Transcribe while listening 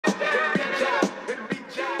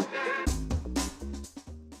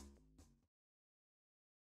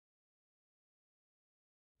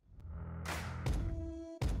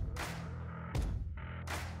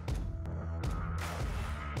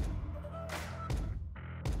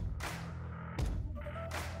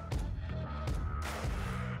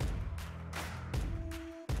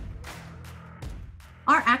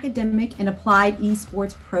Our academic and applied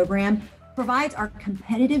esports program provides our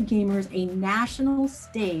competitive gamers a national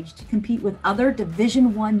stage to compete with other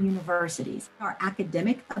Division I universities. Our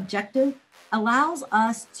academic objective allows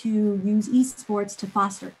us to use esports to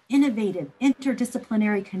foster innovative,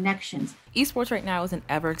 interdisciplinary connections. Esports right now is an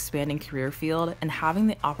ever-expanding career field, and having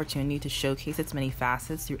the opportunity to showcase its many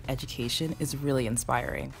facets through education is really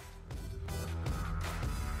inspiring.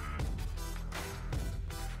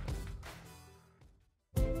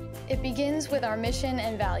 It begins with our mission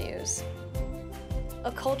and values,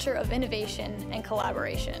 a culture of innovation and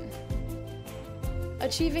collaboration,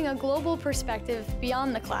 achieving a global perspective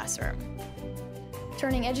beyond the classroom,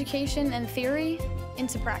 turning education and theory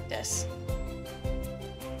into practice,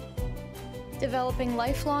 developing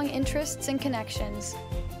lifelong interests and connections,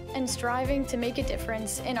 and striving to make a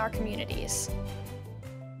difference in our communities.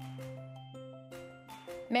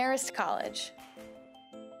 Marist College.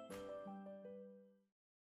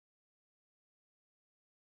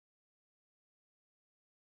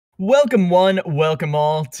 Welcome one, welcome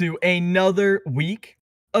all to another week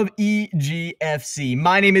of EGFC.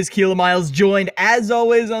 My name is Keelan Miles, joined as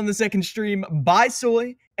always on the second stream by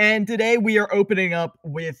Soy, and today we are opening up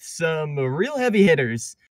with some real heavy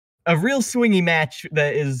hitters. A real swingy match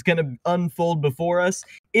that is going to unfold before us.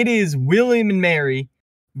 It is William and Mary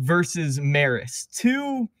versus Marist.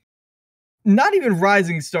 Two not even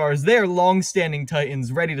rising stars, they're long-standing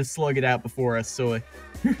titans ready to slug it out before us, Soy.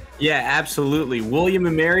 Yeah, absolutely. William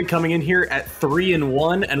and Mary coming in here at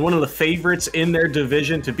 3-1 and one of the favorites in their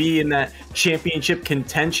division to be in that championship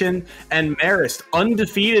contention. And Marist,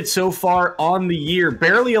 undefeated so far on the year,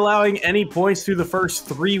 barely allowing any points through the first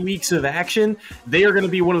 3 weeks of action. They are going to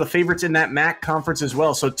be one of the favorites in that MAC conference as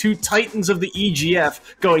well. So two titans of the EGF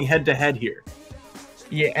going head-to-head here.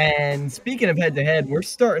 Yeah, and speaking of head-to-head, we're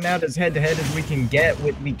starting out as head-to-head as we can get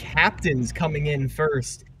with the captains coming in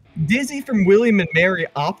first. Dizzy from William and Mary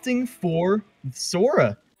opting for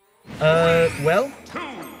Sora. Well,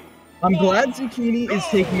 I'm glad Zucchini is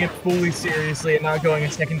taking it fully seriously and not going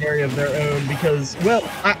a secondary of their own because, well,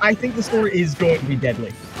 I think the Sora is going to be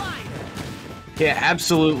deadly. Yeah,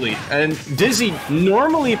 absolutely. And Dizzy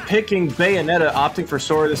normally picking Bayonetta, opting for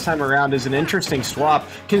Sora this time around is an interesting swap,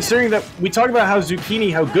 considering that we talk about how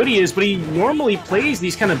Zucchini, how good he is, but he normally plays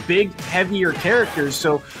these kind of big, heavier characters,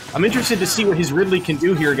 so I'm interested to see what his Ridley can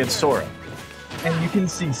do here against Sora. And you can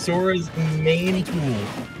see Sora's main tool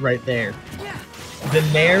right there. The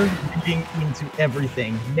Nair leading into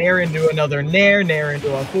everything. Nair into another Nair, Nair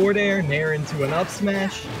into a forward air, Nair into an up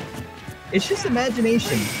smash. It's just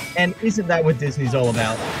imagination, and isn't that what Disney's all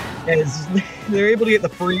about? As they're able to get the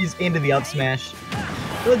freeze into the up smash.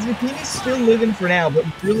 But Zucchini's still living for now, but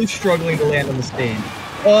really struggling to land on the stage.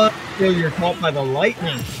 Until you're caught by the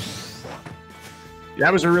lightning.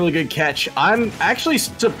 That was a really good catch. I'm actually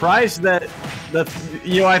surprised that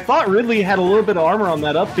I thought Ridley had a little bit of armor on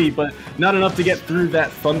that upbeat, but not enough to get through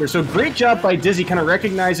that thunder. So great job by Dizzy kind of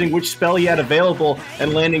recognizing which spell he had available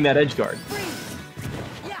and landing that edge guard.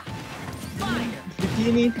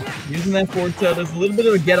 Using that forward tilt as a little bit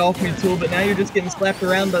of a get-off-me tool, but now you're just getting slapped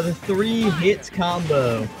around by the 3-hit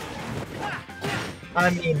combo. I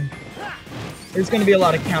mean, there's going to be a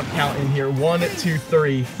lot of count in here. 1, 2,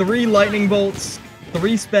 3. 3 lightning bolts,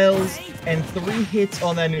 3 spells, and 3 hits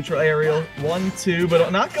on that neutral aerial. 1, 2,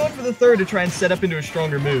 but not going for the third to try and set up into a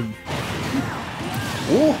stronger move.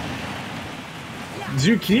 Ooh.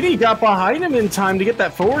 Zucchini got behind him in time to get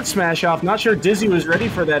that forward smash off. Not sure Dizzy was ready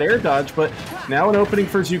for that air dodge, but now an opening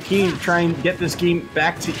for Zucchini to try and get this game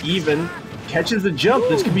back to even. Catches the jump.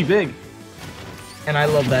 This could be big. And I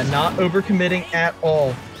love that. Not overcommitting at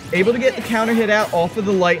all. Able to get the counter hit out off of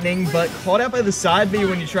the lightning, but caught out by the side B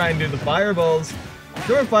when you try and do the fireballs.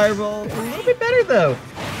 Short fireball, a little bit better though.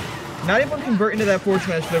 Not able to convert into that forward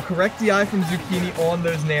smash, though. Correct DI from Zucchini on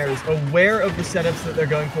those nairs. Aware of the setups that they're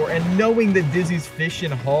going for, and knowing that Dizzy's fishing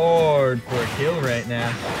hard for a kill right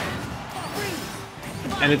now.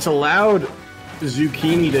 And it's allowed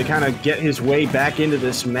Zucchini to kind of get his way back into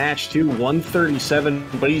this match, too. 137,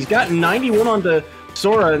 but he's got 91 onto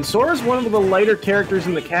Sora, and Sora's one of the lighter characters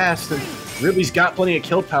in the cast, and Ridley's got plenty of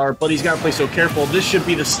kill power, but he's got to play so careful. This should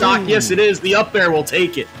be the stock. Ooh. Yes, it is. The up air will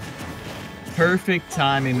take it. Perfect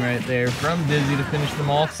timing right there from Dizzy to finish them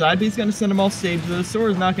off. Side B's going to send them off stage, though.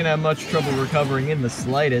 Sora's not going to have much trouble recovering in the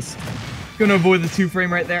slightest. Going to avoid the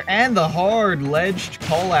 2-frame right there, and the hard ledged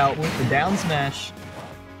call out with the down smash.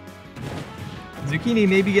 Zucchini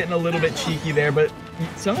may be getting a little bit cheeky there, but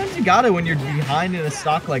sometimes you gotta when you're behind in a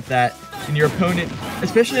stock like that, and your opponent,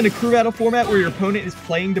 especially in a crew battle format where your opponent is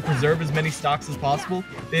playing to preserve as many stocks as possible,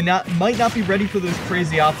 they might not be ready for those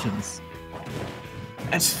crazy options.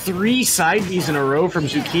 That's 3 side Bs in a row from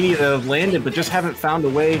Zucchini that have landed, but just haven't found a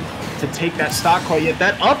way to take that stock quite yet.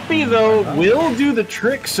 That up B, though, will do the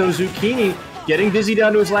trick. So Zucchini getting Dizzy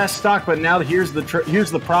down to his last stock, but now here's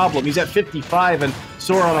the problem. He's at 55, and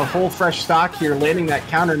Sora on a whole fresh stock here. Landing that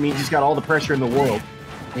counter means he's got all the pressure in the world.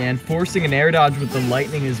 And forcing an air dodge with the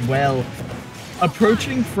lightning as well.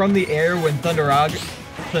 Approaching from the air when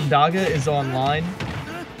Thundaga is online.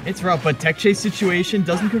 It's rough, but tech chase situation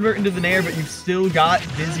doesn't convert into the nair, but you've still got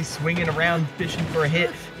Dizzy swinging around, fishing for a hit.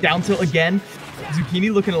 Down tilt again.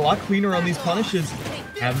 Zucchini looking a lot cleaner on these punishes.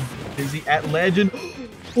 Have Dizzy at ledge, and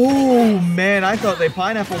oh man, I thought they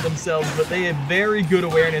pineappled themselves, but they have very good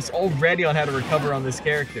awareness already on how to recover on this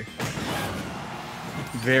character.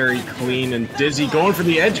 Very clean, and Dizzy going for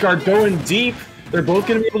the edge guard, going deep. They're both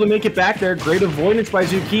going to be able to make it back there. Great avoidance by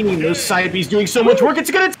Zucchini, and those side Bs doing so much work. It's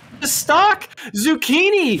going to the stock.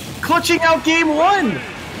 Zucchini clutching out game 1.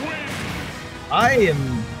 I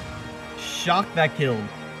am shocked that killed.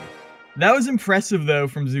 That was impressive, though,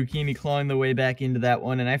 from Zucchini clawing the way back into that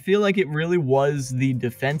one, and I feel like it really was the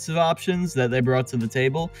defensive options that they brought to the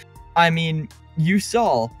table. I mean, you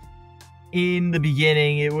saw in the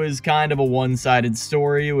beginning, it was kind of a one-sided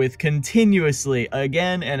story with continuously,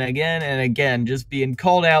 again and again and again, just being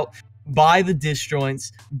called out by the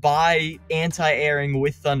disjoints, by anti-airing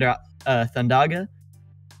with Thundaga.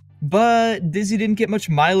 But Dizzy didn't get much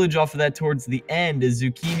mileage off of that towards the end, as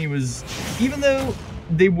Zucchini was, even though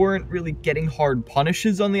they weren't really getting hard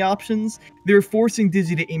punishes on the options, they were forcing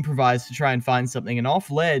Dizzy to improvise to try and find something, and off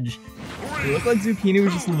ledge, it looked like Zucchini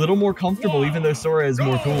was just a little more comfortable, even though Sora has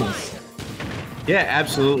more tools. Yeah,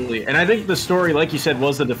 absolutely. And I think the story, like you said,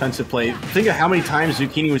 was the defensive play. Think of how many times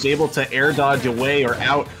Zucchini was able to air dodge away or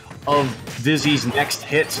out of Dizzy's next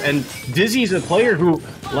hits. And Dizzy's a player who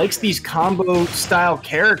likes these combo style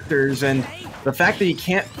characters, and the fact that he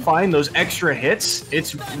can't find those extra hits,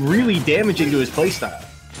 it's really damaging to his playstyle.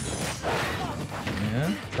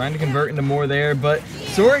 Yeah, trying to convert into more there, but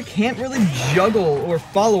Sora can't really juggle or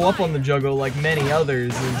follow up on the juggle like many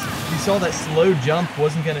others. As you saw, that slow jump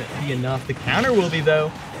wasn't going to be enough. The counter will be,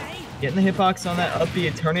 though. Getting the hitbox on that up B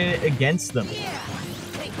and turning it against them.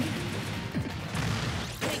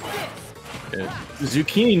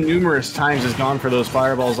 Zucchini numerous times has gone for those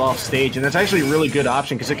fireballs off stage, and that's actually a really good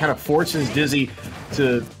option because it kind of forces Dizzy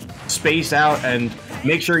to space out and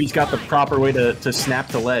make sure he's got the proper way to snap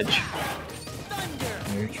the ledge.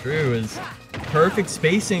 Very true. Is perfect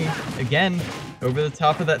spacing again over the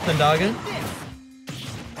top of that Thundaga.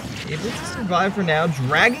 Able to survive for now,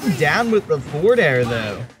 dragging down with the forward air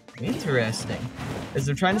though. Interesting. As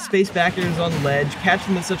they're trying to space back airs on ledge, catch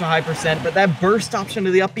them at such a high percent, but that burst option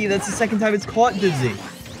to the up B, that's the second time it's caught Dizzy.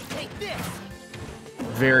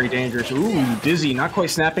 Very dangerous. Ooh, Dizzy not quite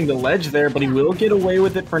snapping the ledge there, but he will get away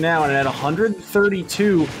with it for now, and at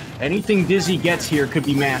 132, anything Dizzy gets here could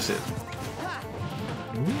be massive.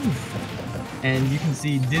 Ooh. And you can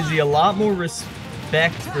see Dizzy a lot more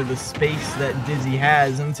respect for the space that Dizzy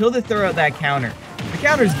has until they throw out that counter. The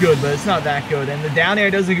counter's good, but it's not that good, and the down air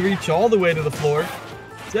doesn't reach all the way to the floor.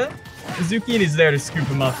 So, Zucchini's there to scoop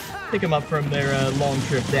him up, pick him up from their long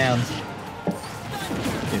trip down.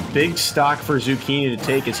 A big stock for Zucchini to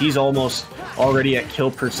take as he's almost already at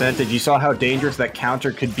kill percentage. You saw how dangerous that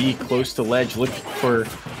counter could be close to ledge. Look for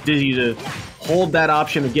Dizzy to hold that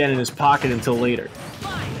option again in his pocket until later.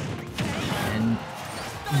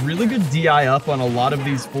 Really good DI up on a lot of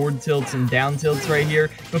these forward tilts and down tilts right here.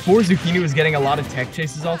 Before, Zucchini was getting a lot of tech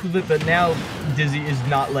chases off of it, but now Dizzy is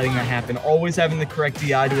not letting that happen. Always having the correct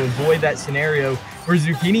DI to avoid that scenario where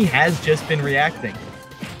Zucchini has just been reacting.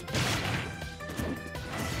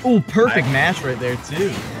 Oh, perfect mash right there,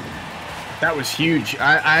 too. That was huge.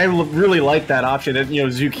 I really like that option. And, you know,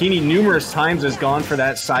 Zucchini numerous times has gone for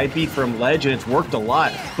that side beat from ledge, and it's worked a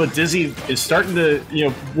lot. But Dizzy is starting to, you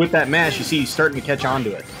know, with that mash, you see he's starting to catch on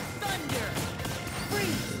to it.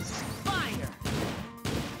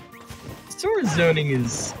 Sora's zoning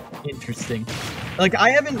is interesting. Like, I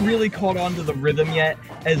haven't really caught on to the rhythm yet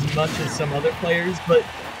as much as some other players, but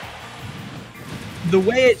the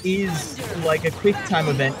way it is like a quick time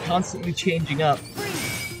event, constantly changing up,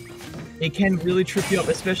 it can really trip you up,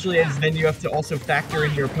 especially as then you have to also factor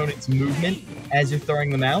in your opponent's movement as you're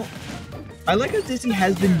throwing them out. I like how Dizzy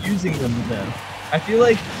has been using them, though. I feel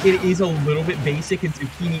like it is a little bit basic, and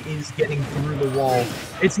Zucchini is getting through the wall.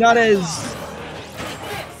 It's not as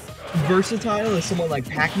versatile as someone like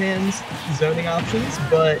Pac-Man's zoning options,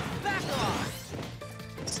 but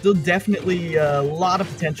still definitely a lot of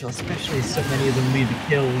potential, especially as so many of them lead to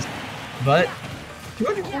kills. But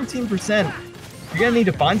 214%. You're gonna need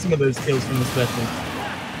to find some of those kills from the special.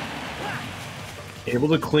 Able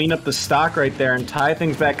to clean up the stock right there and tie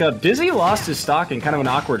things back up. Dizzy lost his stock in kind of an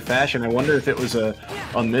awkward fashion. I wonder if it was a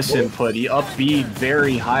misinput. He up B'd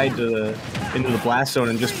very high into the blast zone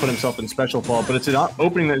and just put himself in special fall. But it's an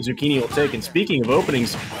opening that Zucchini will take. And speaking of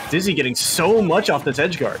openings, Dizzy getting so much off this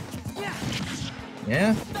edge guard.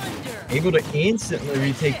 Yeah. Able to instantly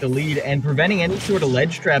retake the lead and preventing any sort of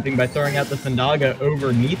ledge trapping by throwing out the Thundaga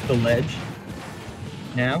overneath the ledge.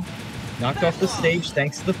 Now, knocked off the stage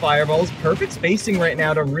thanks to the fireballs. Perfect spacing right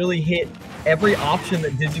now to really hit every option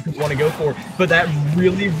that Dizzy could want to go for. But that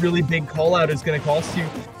really, really big call out is going to cost you.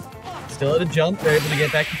 Still at a jump. They're able to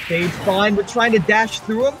get back to stage fine, but trying to dash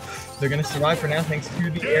through them. They're going to survive for now thanks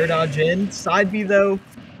to the air dodge in. Side B, though,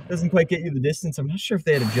 doesn't quite get you the distance. I'm not sure if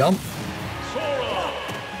they had a jump.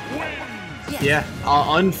 Yeah,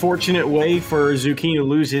 unfortunate way for Zucchini to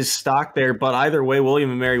lose his stock there, but either way,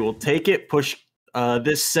 William and Mary will take it, push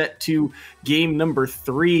this set to game number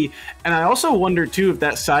 3. And I also wonder, too, if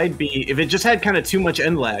that side B, if it just had kind of too much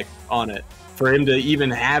end lag on it for him to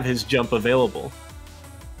even have his jump available.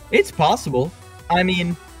 It's possible. I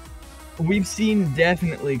mean, we've seen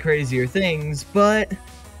definitely crazier things, but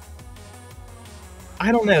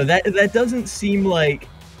I don't know. That doesn't seem like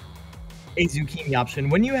a Zucchini option.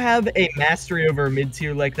 When you have a mastery over a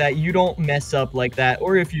mid-tier like that, you don't mess up like that,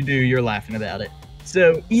 or if you do, you're laughing about it.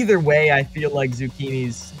 So either way, I feel like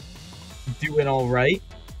Zucchini's doing all right,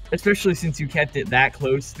 especially since you kept it that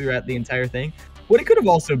close throughout the entire thing. What it could have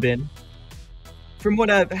also been, from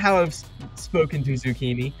how I've spoken to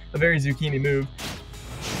Zucchini, a very Zucchini move,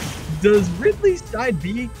 does Ridley's side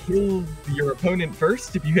B kill your opponent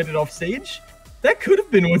first if you hit it off stage? That could have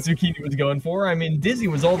been what Zucchini was going for. I mean, Dizzy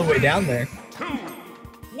was all the way down there. 2,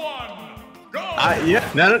 1, go! Yeah,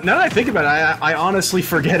 now that I think about it, I honestly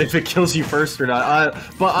forget if it kills you first or not.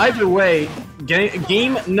 But either way,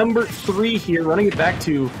 game number 3 here, running it back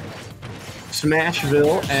to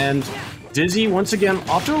Smashville, and Dizzy, once again,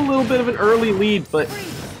 off to a little bit of an early lead, but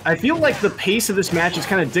I feel like the pace of this match is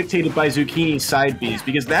kind of dictated by Zucchini's side Bs,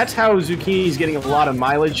 because that's how Zucchini's getting a lot of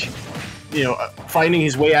mileage, you know, finding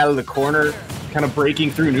his way out of the corner, kind of breaking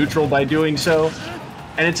through neutral by doing so.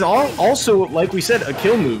 And it's also, like we said, a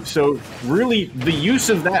kill move. So really, the use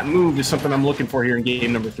of that move is something I'm looking for here in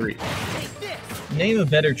game number 3. Name a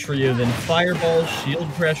better trio than Fireball, Shield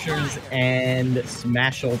Pressures, and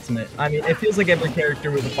Smash Ultimate. I mean, it feels like every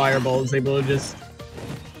character with a Fireball is able to just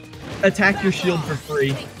attack your shield for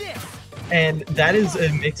free. And that is a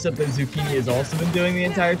mix-up that Zucchini has also been doing the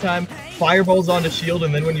entire time. Fireballs onto shield,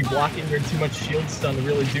 and then when you block it, you're in too much shield stun to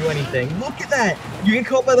really do anything. Look at that! You get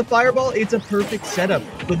caught by the fireball, it's a perfect setup.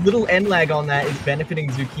 The little end lag on that is benefiting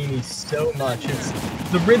Zucchini so much. It's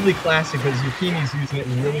the Ridley classic, but Zucchini's using it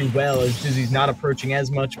really well as Dizzy's not approaching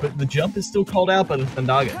as much, but the jump is still called out by the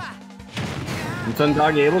Thundaga. And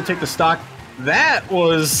Thundaga able to take the stock. That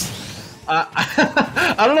was...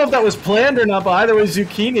 I don't know if that was planned or not, but either way,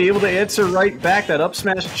 Zucchini able to answer right back. That up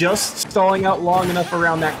smash just stalling out long enough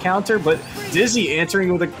around that counter, but Dizzy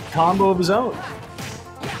answering with a combo of his own.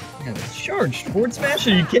 And a charged forward smash?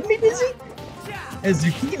 Are you kidding me, Dizzy? As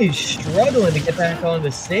Zucchini's struggling to get back on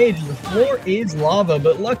the stage, the floor is lava,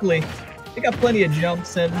 but luckily, they got plenty of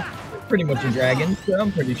jumps and they're pretty much a dragon, so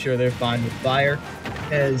I'm pretty sure they're fine with fire.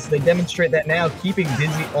 As they demonstrate that now, keeping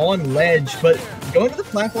Dizzy on ledge, but going to the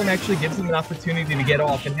platform actually gives them an opportunity to get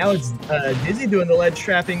off, and now it's Dizzy doing the ledge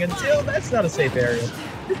trapping until that's not a safe area.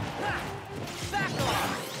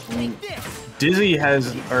 Zucchini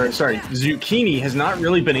has not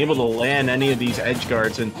really been able to land any of these edge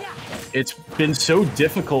guards, and it's been so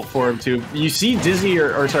difficult for him to. You see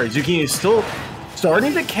Zucchini is still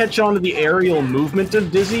starting to catch on to the aerial movement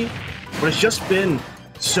of Dizzy, but it's just been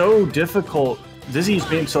so difficult. Dizzy's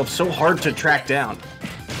made himself so hard to track down.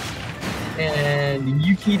 And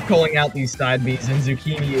you keep calling out these side Bs, and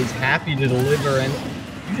Zucchini is happy to deliver, and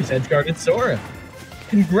you just edgeguarded Sora.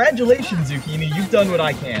 Congratulations, Zucchini, you've done what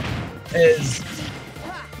I can. As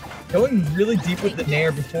going really deep with the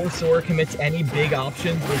Nair before Sora commits any big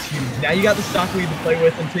options was huge. Now you got the stock lead to play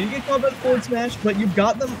with until you get caught by the forward smash, but you've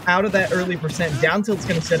got them out of that early percent. Down tilt's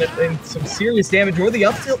going to set up in some serious damage, or the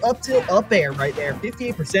up tilt, up air right there.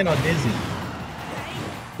 58% on Dizzy.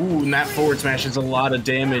 Ooh, and that forward smash is a lot of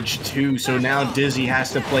damage too, so now Dizzy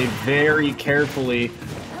has to play very carefully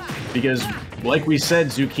because, like we said,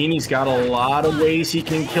 Zucchini's got a lot of ways he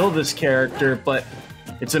can kill this character, but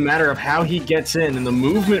it's a matter of how he gets in, and the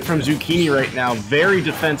movement from Zucchini right now, very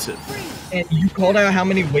defensive. And you called out how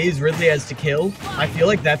many ways Ridley has to kill. I feel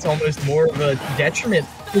like that's almost more of a detriment,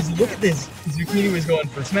 because look at this. Zucchini was going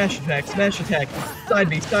for smash attack, side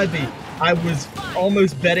B, I was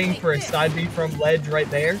almost betting for a side B from ledge right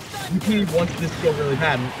there. Zucchini wants this kill really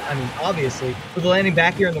bad. I mean, obviously, with the landing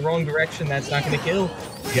back here in the wrong direction, that's not going to kill.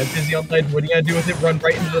 You got Dizzy on ledge. What are you going to do with it? Run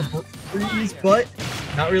right into the freeze, but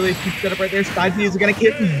not really a good setup right there. Side B is going to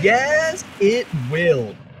hit. Yes, it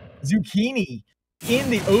will. Zucchini, in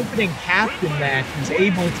the opening captain match, was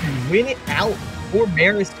able to win it out for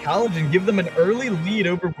Marist College and give them an early lead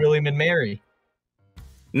over William and Mary.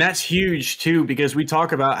 And that's huge, too, because we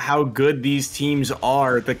talk about how good these teams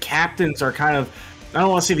are. The captains are kind of, I don't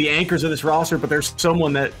want to say the anchors of this roster, but there's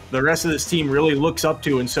someone that the rest of this team really looks up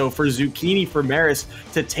to. And so for Zucchini, for Marist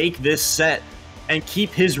to take this set and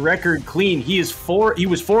keep his record clean, he was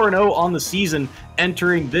 4-0 on the season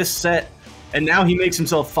entering this set. And now he makes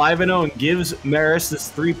himself 5-0 and gives Marist this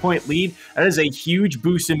 3-point lead. That is a huge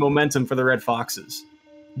boost in momentum for the Red Foxes.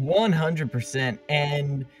 100%.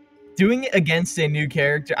 And doing it against a new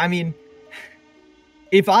character, I mean,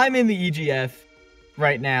 if I'm in the EGF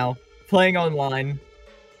right now, playing online,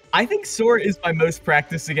 I think Sora is my most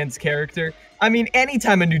practiced against character. I mean,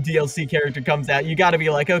 anytime a new DLC character comes out, you gotta be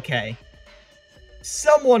like, okay,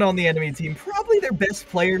 someone on the enemy team, probably their best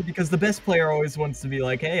player, because the best player always wants to be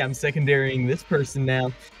like, hey, I'm secondarying this person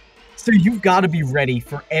now. So you've got to be ready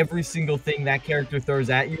for every single thing that character throws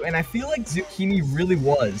at you, and I feel like Zucchini really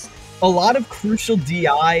was. A lot of crucial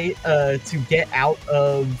DI to get out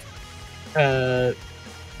of the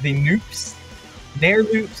noops. Nair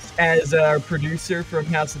loops, as our producer from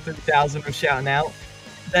House of 3000 was shouting out,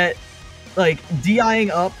 that like DIing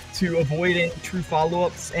up to avoiding true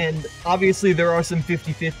follow-ups, and obviously there are some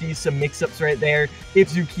 50-50s, some mix-ups right there.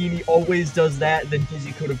 If Zucchini always does that, then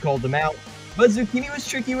Dizzy could have called them out. But Zucchini was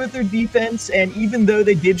tricky with their defense, and even though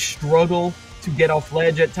they did struggle to get off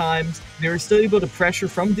ledge at times, they were still able to pressure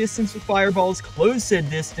from distance with fireballs, close said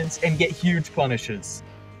distance, and get huge punishes.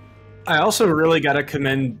 I also really got to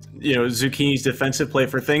commend, Zucchini's defensive play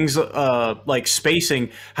for things like spacing.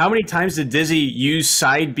 How many times did Dizzy use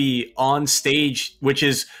side B on stage, which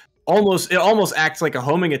is almost acts like a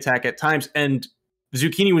homing attack at times, and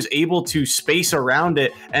Zucchini was able to space around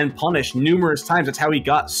it and punish numerous times. That's how he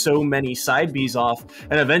got so many side Bs off,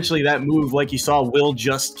 and eventually that move, like you saw, will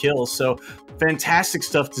just kill. So fantastic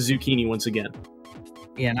stuff to Zucchini once again.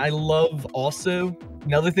 Yeah, and I love also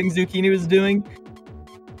another thing Zucchini was doing,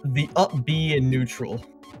 the up B in neutral.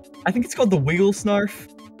 I think it's called the wiggle snarf.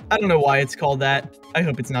 I don't know why it's called that. I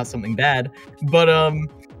hope it's not something bad. But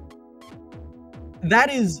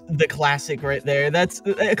that is the classic right there. That's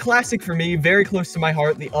a classic for me, very close to my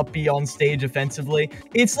heart, the up B on stage offensively.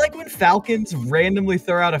 It's like when Falcons randomly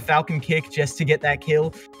throw out a Falcon kick just to get that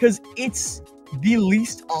kill, because it's the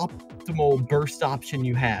least optimal burst option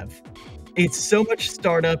you have. It's so much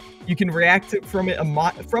startup. You can react from it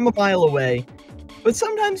from a mile away, but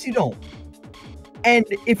sometimes you don't. And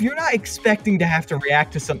if you're not expecting to have to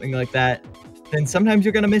react to something like that, then sometimes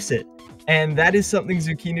you're going to miss it. And that is something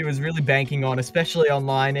Zucchini was really banking on, especially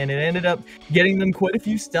online, and it ended up getting them quite a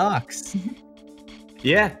few stocks.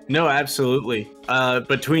 Yeah, no, absolutely.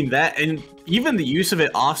 Between that and even the use of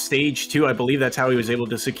it off stage too, I believe that's how he was able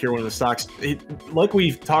to secure one of the stocks. Like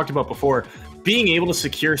we've talked about before, being able to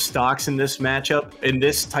secure stocks in this matchup, in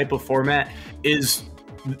this type of format, is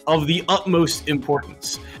of the utmost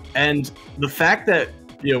importance. And the fact that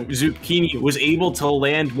Zucchini was able to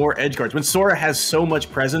land more edge guards. When Sora has so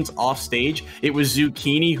much presence off stage, it was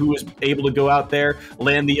Zucchini who was able to go out there,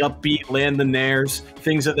 land the upbeat, land the nairs,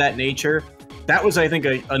 things of that nature. That was, I think,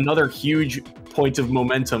 another huge point of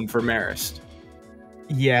momentum for Marist.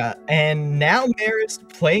 Yeah, and now Marist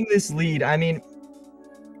playing this lead, I mean,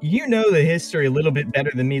 you know the history a little bit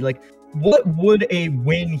better than me. Like, what would a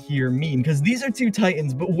win here mean? Because these are two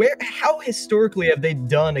Titans, but how historically have they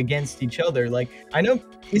done against each other? Like, I know,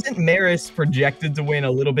 isn't Marist projected to win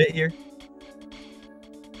a little bit here?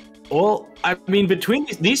 Well, I mean, between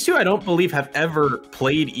these two, I don't believe have ever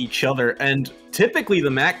played each other. And typically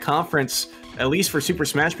the MAC conference, at least for Super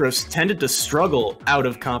Smash Bros., tended to struggle out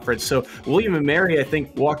of conference. So William and Mary, I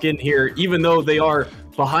think, walk in here, even though they are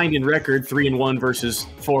behind in record, 3-1 versus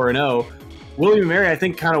 4-0. William and Mary, I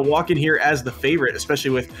think, kind of walk in here as the favorite,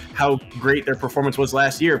 especially with how great their performance was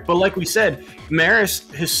last year. But like we said,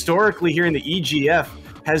 Marist, historically here in the EGF,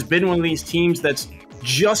 has been one of these teams that's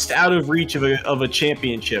just out of reach of a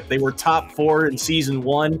championship. They were top 4 in season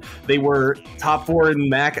 1. They were top 4 in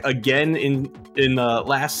MAC again in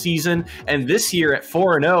last season. And this year at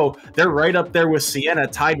 4-0, they're right up there with Sienna,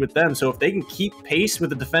 tied with them. So if they can keep pace with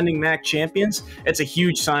the defending MAC champions, it's a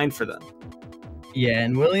huge sign for them. Yeah,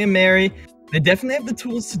 and William Mary, they definitely have the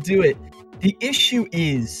tools to do it. The issue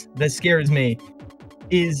that scares me,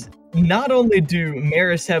 is not only do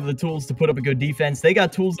Marist have the tools to put up a good defense, they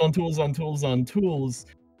got tools on tools on tools on tools.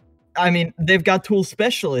 I mean, they've got tool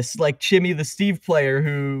specialists like Chimmy, the Steve player,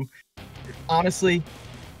 who, honestly,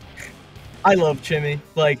 I love Chimmy.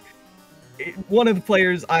 Like, one of the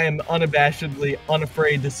players I am unabashedly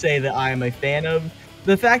unafraid to say that I am a fan of.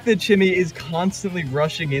 The fact that Chimmy is constantly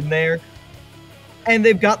rushing in there, and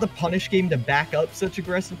they've got the punish game to back up such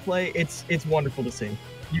aggressive play, it's wonderful to see.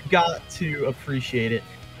 You've got to appreciate it.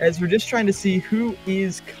 As we're just trying to see who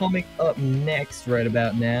is coming up next right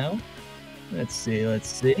about now. Let's see.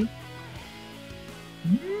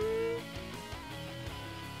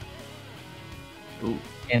 Ooh.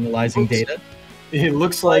 Analyzing data. It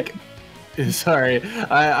looks like... Sorry,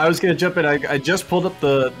 I was going to jump in. I just pulled up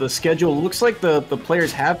the schedule. It looks like the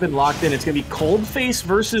players have been locked in. It's going to be Coldface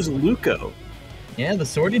versus Luco. Yeah, the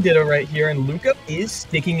Swordy Ditto right here, and Luco is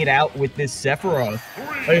sticking it out with this Sephiroth.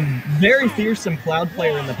 A very fearsome Cloud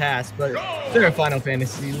player in the past, but they're a Final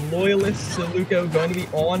Fantasy loyalist, so Luco going to be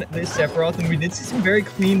on this Sephiroth, and we did see some very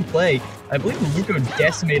clean play. I believe Luco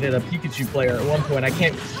decimated a Pikachu player at one point. I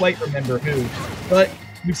can't quite remember who, but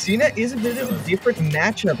Lucina is a bit of a different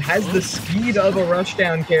matchup, has the speed of a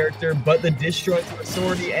rushdown character, but the disjoint of a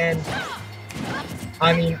Swordy, and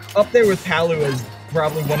I mean, up there with Palu as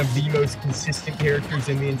probably one of the most consistent characters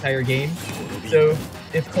in the entire game. So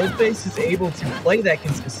if Coldface is able to play that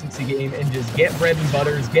consistency game and just get bread and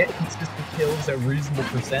butters, get consistent kills at reasonable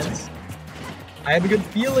percents, I have a good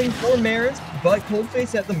feeling for Marist, but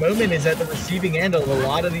Coldface at the moment is at the receiving end of a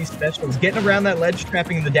lot of these specials. Getting around that ledge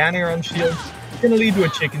trapping the down air on shield is going to lead to a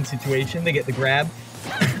chicken situation. They get the grab.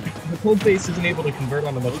 The Coldface isn't able to convert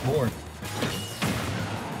on much more.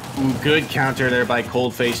 Ooh, good counter there by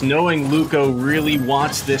Coldface. Knowing Luco really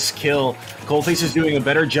wants this kill, Coldface is doing a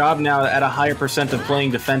better job now at a higher percent of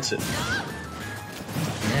playing defensive.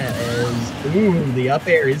 Yeah, as, ooh, the up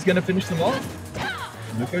air is going to finish them off.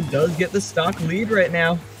 Luco does get the stock lead right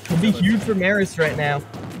now. Could be huge for Marist right now.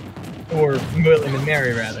 Or William and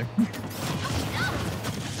Mary, rather.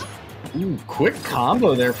 Ooh, quick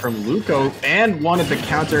combo there from Luco, and wanted the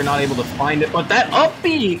counter, not able to find it, but that up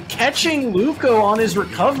B catching Luco on his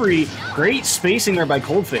recovery. Great spacing there by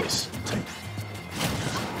Coldface.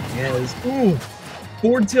 Yes. Ooh.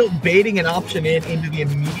 Forward tilt baiting an option into the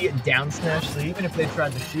immediate down smash, so even if they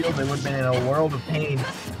tried to shield, they would have been in a world of pain.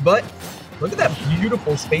 But look at that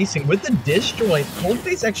beautiful spacing. With the disjoint,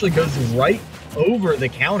 Coldface actually goes right over the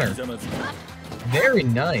counter. Very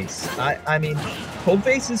nice. I mean,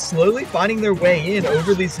 Coldface is slowly finding their way in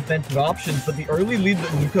over these defensive options, but the early lead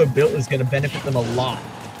that Luco built is going to benefit them a lot.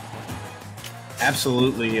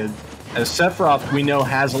 Absolutely. As Sephiroth, we know,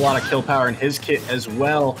 has a lot of kill power in his kit as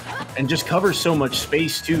well, and just covers so much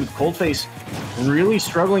space too. Coldface really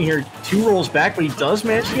struggling here. 2 rolls back, but he does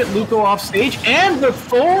manage to get Luco off stage, and the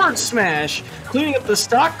forward smash, cleaning up the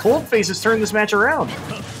stock. Coldface has turned this match around.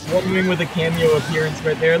 One wing with a cameo appearance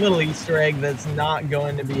right there, a little Easter egg that's not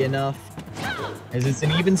going to be enough. As it's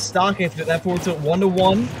an even stock after that forward tilt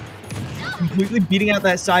 1-to-1. Completely beating out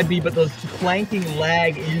that side B, but the flanking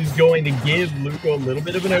lag is going to give Luco a little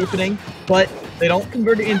bit of an opening, but they don't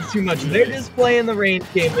convert it into too much. They're just playing the range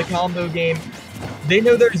game, the combo game. They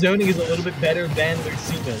know their zoning is a little bit better than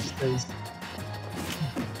Lucina's, because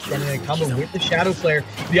running a combo with the Shadow Flare.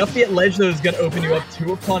 The up B at ledge, though, is going to open you up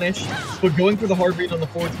to a punish, but going for the hard read on the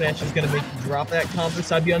forward smash is going to make you drop that combo.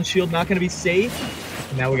 Side B on shield, not going to be safe.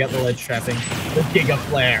 And now we got the ledge trapping, the Giga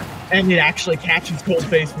Flare. And it actually catches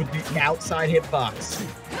Coldface with the outside hitbox.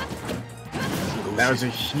 That was a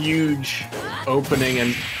huge opening,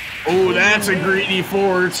 and oh, that's a greedy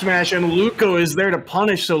forward smash, and Luco is there to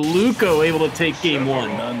punish, so Luco able to take game 1.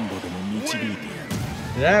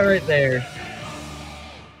 That right there,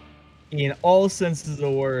 in all senses of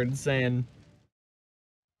the word, saying,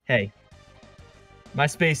 hey, my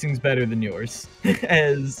spacing's better than yours.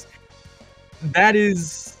 As that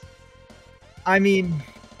is, I mean,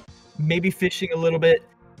 maybe fishing a little bit.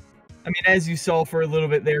 I mean, as you saw for a little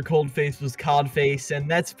bit there, Coldface was Codface, and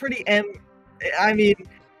that's pretty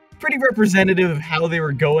pretty representative of how they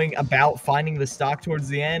were going about finding the stock towards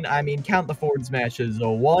the end. I mean, count the forward smashes, a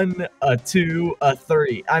 1, a 2, a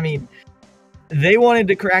 3. I mean, they wanted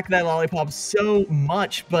to crack that lollipop so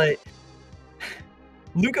much, but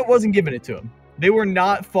Luca wasn't giving it to him. They were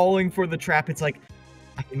not falling for the trap. It's like,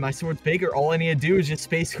 I mean, my sword's bigger. All I need to do is just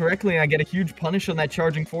space correctly, and I get a huge punish on that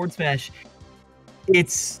charging forward smash.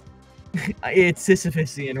 It's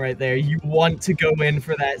Sisyphusian right there. You want to go in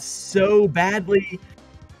for that so badly,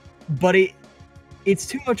 but it's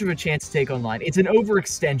too much of a chance to take online. It's an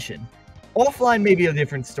overextension. Offline may be a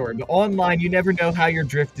different story, but online, you never know how your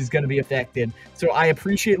drift is going to be affected. So I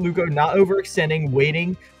appreciate Luco not overextending,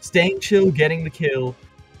 waiting, staying chill, getting the kill,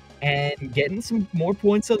 and getting some more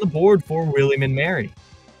points on the board for William and Mary.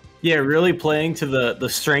 Yeah, really playing to the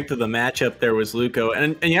strength of the matchup there was Luco.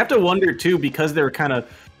 And you have to wonder, too, because they were kind of,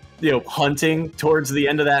 hunting towards the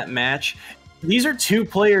end of that match. These are two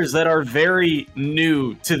players that are very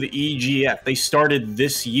new to the EGF. They started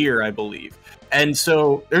this year, I believe. And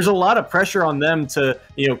so there's a lot of pressure on them to,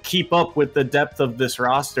 keep up with the depth of this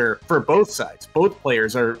roster for both sides. Both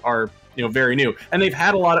players are very new, and they've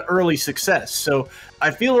had a lot of early success. So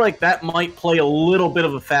I feel like that might play a little bit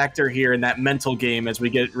of a factor here in that mental game as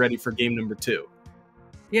we get ready for game number 2.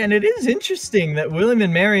 Yeah, and it is interesting that William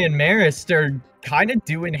and Mary and Marist are kind of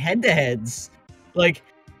doing head-to-heads. Like,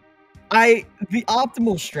 the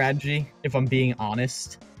optimal strategy, if I'm being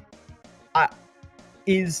honest,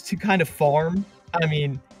 is to kind of farm. I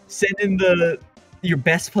mean, send in your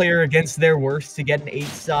best player against their worst to get an 8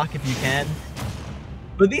 stock if you can.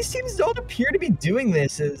 But these teams don't appear to be doing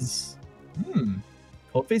this as,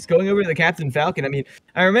 Coldface going over to the Captain Falcon. I mean,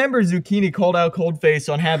 I remember Zucchini called out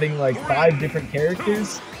Coldface on having like 5 different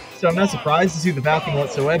characters, so I'm not surprised to see the Falcon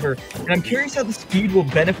whatsoever. And I'm curious how the speed will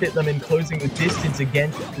benefit them in closing the distance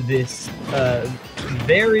against this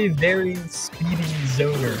very, very speedy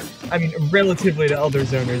zoner. I mean, relatively to other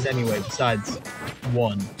zoners anyway, besides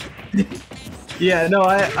one. Yeah, no,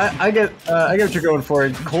 I get what you're going for.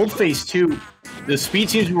 Coldface too. The speed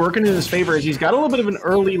seems to be working in his favor as he's got a little bit of an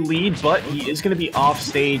early lead, but he is going to be off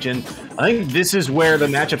stage, and I think this is where the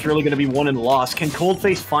matchup's really going to be won and lost. Can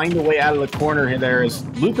Coldface find a way out of the corner there as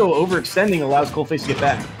Luco overextending allows Coldface to get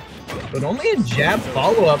back? But only a jab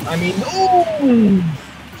follow-up. I mean,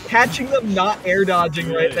 catching them not air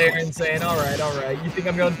dodging right there and saying, all right, you think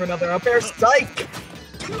I'm going for another up air? Psych!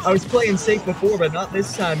 I was playing safe before, but not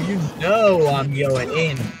this time. You know I'm going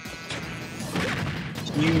in.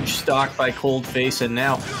 Huge stock by Coldface, and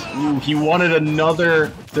now he wanted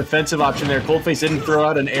another defensive option there. Coldface didn't throw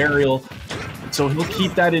out an aerial, so he'll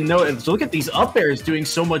keep that in note. And so look at these up airs doing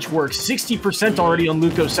so much work. 60% already on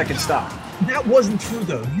Luco's second stock. That wasn't true,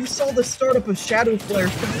 though. You saw the startup of Shadow Flare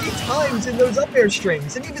 3 times in those up air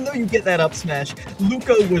strings, and even though you get that up smash,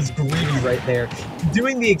 Luco was greedy right there,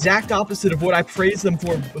 doing the exact opposite of what I praised them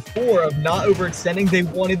for before of not overextending. They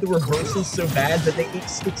wanted the reversals so bad that they ate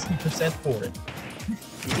 60% for it.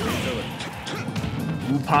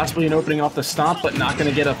 Possibly an opening off the stomp, but not going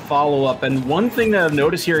to get a follow-up. And one thing that I've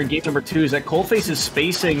noticed here in game number 2 is that Coldface's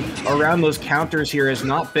spacing around those counters here has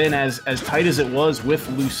not been as tight as it was with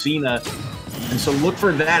Lucina. And so look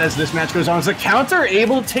for that as this match goes on. Is the counter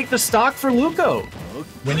able to take the stock for Luco?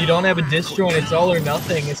 When you don't have a disjoint, it's all or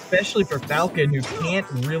nothing, especially for Falcon, who can't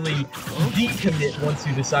really decommit once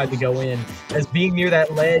you decide to go in. As being near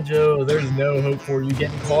that ledge, there's no hope for you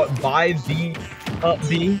getting caught by the up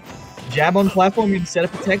B. Jab on platform, you can set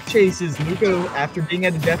up a tech chases. Luco, after being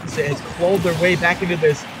at a deficit, has clawed their way back into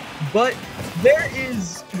this. But there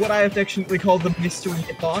is what I affectionately call the mystery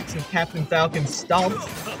hitbox of Captain Falcon's stomp,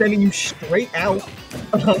 sending you straight out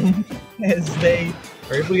as they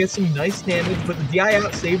are able to get some nice damage, but the DI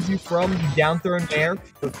out saves you from the down throw in air.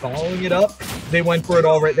 But following it up, they went for it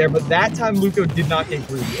all right there. But that time, Luco did not get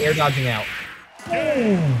greedy, air dodging out.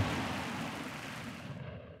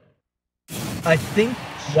 I think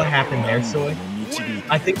what happened there, Soy,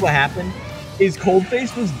 I think what happened is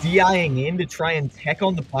Coldface was DIing in to try and tech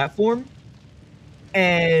on the platform,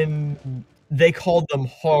 and they called them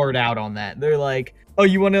hard out on that. They're like, oh,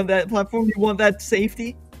 you want that platform? You want that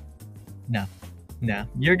safety? No.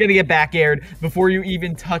 You're going to get back aired before you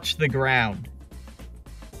even touch the ground.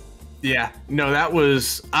 Yeah, no, that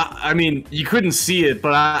was, I mean, you couldn't see it,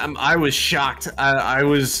 but I was shocked. I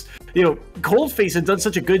was, Coldface had done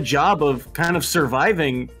such a good job of kind of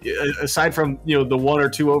surviving, aside from, the 1 or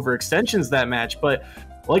 2 overextensions that match. But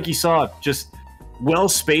like you saw, just well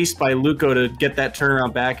spaced by Luco to get that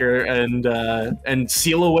turnaround backer and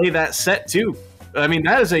seal away that set too. I mean,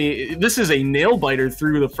 this is a nail biter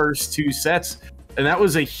through the first 2 sets. And that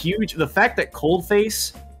was the fact that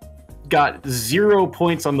Coldface got 0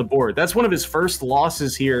 points on the board. That's one of his first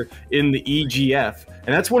losses here in the EGF.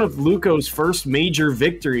 And that's one of Luco's first major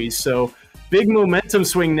victories. So big momentum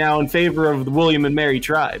swing now in favor of the William and Mary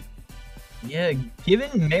tribe. Yeah, given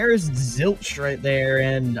Marist zilch right there.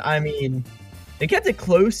 And I mean, they kept it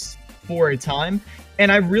close for a time.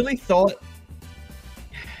 And I really thought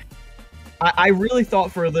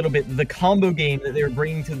for a little bit the combo game that they were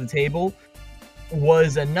bringing to the table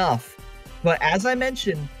was enough. But as I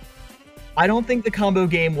mentioned, I don't think the combo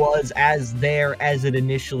game was as there as it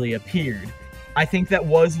initially appeared. I think that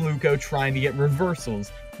was Luco trying to get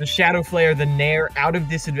reversals. the Shadow Flare, the Nair out of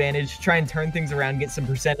disadvantage, try and turn things around, get some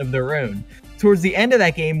percent of their own. Towards the end of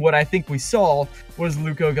that game, what I think we saw was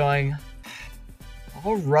Luco going,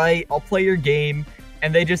 all right, I'll play your game,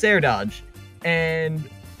 and they just air dodge. And,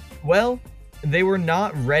 well, they were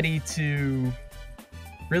not ready to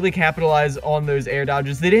really capitalize on those air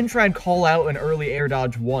dodges. They didn't try and call out an early air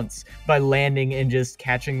dodge once by landing and just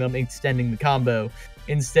catching them, extending the combo.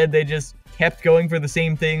 Instead, they just kept going for the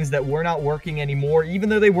same things that were not working anymore. Even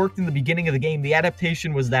though they worked in the beginning of the game, the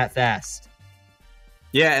adaptation was that fast.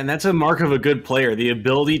 Yeah, and that's a mark of a good player, the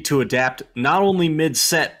ability to adapt not only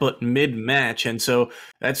mid-set, but mid-match. And so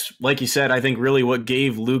that's, like you said, I think really what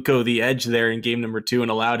gave Luco the edge there in game number 2 and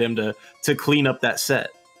allowed him to clean up that set.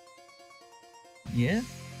 Yeah.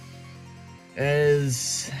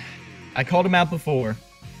 As I called him out before,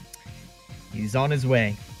 he's on his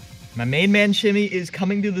way. My main man, Shimmy, is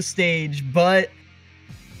coming to the stage, but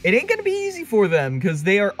it ain't going to be easy for them because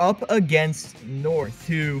they are up against North,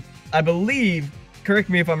 who I believe, correct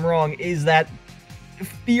me if I'm wrong, is that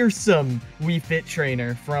fearsome Wii Fit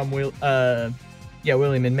trainer from William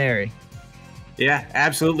and Mary. Yeah,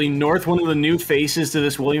 absolutely. North, one of the new faces to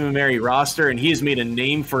this William and Mary roster, and he has made a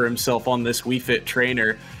name for himself on this Wii Fit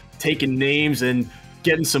trainer, taking names and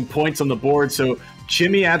getting some points on the board. So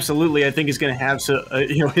Jimmy, absolutely, I think is going to have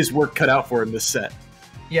his work cut out for him this set.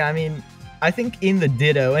 Yeah, I mean, I think in the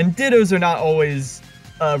Ditto, and Dittos are not always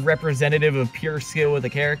representative of pure skill with a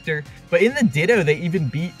character, but in the Ditto, they even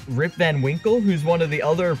beat Rip Van Winkle, who's one of the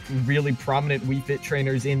other really prominent Wii Fit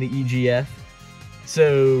trainers in the EGF.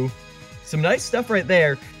 So, some nice stuff right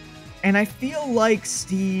there. And I feel like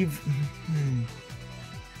Steve...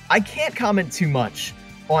 I can't comment too much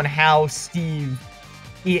on how Steve,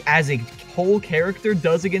 as a whole character,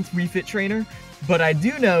 does against Wii Fit trainer, but I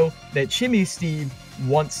do know that Chimmy Steve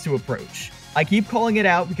wants to approach. I keep calling it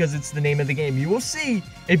out because it's the name of the game. You will see,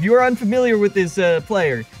 if you're unfamiliar with this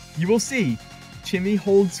player, you will see Chimmy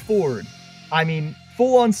holds forward. I mean,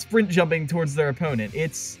 full-on sprint jumping towards their opponent.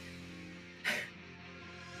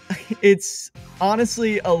 It's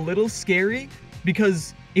honestly a little scary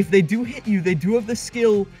because if they do hit you, they do have the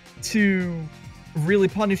skill to really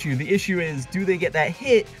punish you. The issue is, do they get that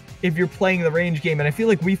hit if you're playing the range game? And I feel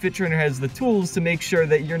like Wii Fit Trainer has the tools to make sure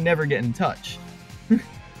that you're never getting touched.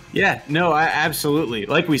 Yeah, no, absolutely.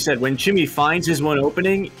 Like we said, when Jimmy finds his one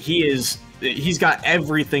opening, he's got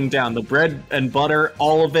everything down. The bread and butter,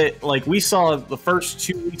 all of it. Like we saw the first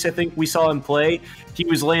 2 weeks, I think we saw him play, he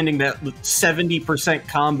was landing that 70%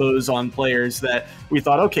 combos on players that we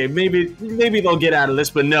thought, okay, maybe they'll get out of this,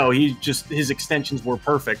 but no, his extensions were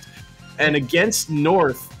perfect. And against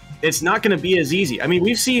North, it's not going to be as easy. I mean,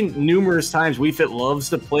 we've seen numerous times Wii Fit loves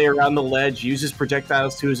to play around the ledge, uses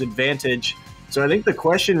projectiles to his advantage. So I think the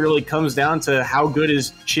question really comes down to how good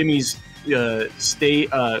is Chimmy's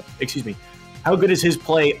how good is his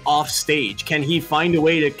play off stage? Can he find a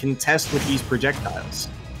way to contest with these projectiles?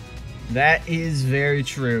 That is very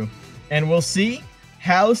true. And we'll see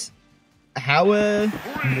how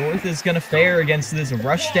North is going to fare against this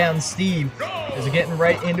rushdown Steve. Is it getting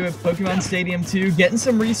right into it? Pokemon Stadium 2, getting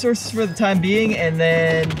some resources for the time being, and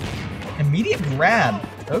then immediate grab.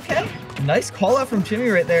 Okay. Nice call out from Jimmy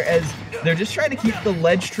right there as they're just trying to keep the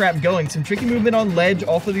ledge trap going. Some tricky movement on ledge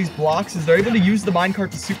off of these blocks as they're able to use the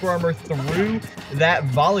minecart to super armor through that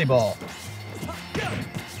volleyball.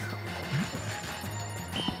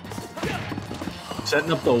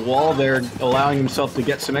 Setting up the wall there, allowing himself to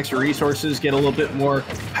get some extra resources, get a little bit more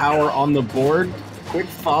power on the board. Quick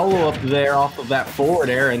follow-up there off of that forward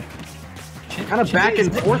air and kind of back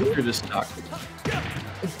and forth through the stock.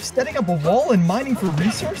 Setting up a wall and mining for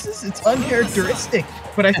resources, it's uncharacteristic,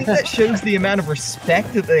 but I think that shows the amount of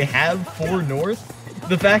respect that they have for North.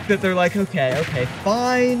 The fact that they're like, okay,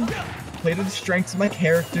 fine, play to the strengths of my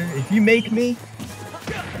character. If you make me,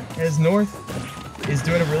 as North is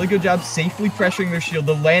doing a really good job safely pressuring their shield,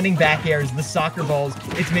 the landing back airs, the soccer balls,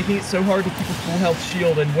 it's making it so hard to keep a full health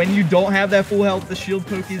shield, and when you don't have that full health, the shield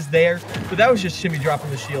poke is there. But that was just Shimmy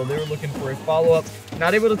dropping the shield. They were looking for a follow-up.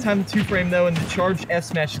 Not able to time the 2-frame though, and the charged F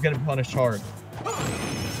smash is going to be punished hard.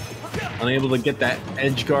 Unable to get that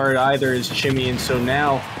edge guard either is Chimmy, and so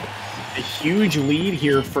now a huge lead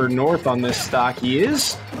here for North on this stock. He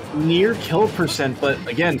is near kill percent, but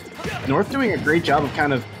again, North doing a great job of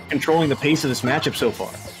kind of controlling the pace of this matchup so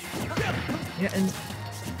far. Yeah, and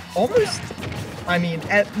almost, I mean,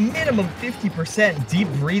 at minimum 50% deep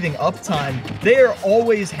breathing uptime, they are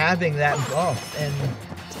always having that buff, and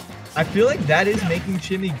I feel like that is making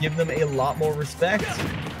Chimmy give them a lot more respect,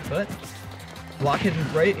 but block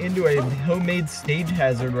hitting right into a homemade stage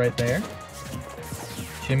hazard right there.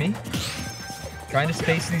 Chimmy trying to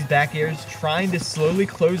space these back airs, trying to slowly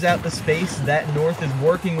close out the space that North is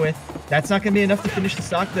working with. That's not going to be enough to finish the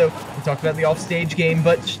stock, though. We talked about the offstage game,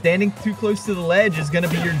 but standing too close to the ledge is going to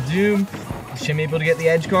be your doom. Is Chimmy able to get the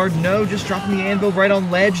edge guard? No, just dropping the anvil right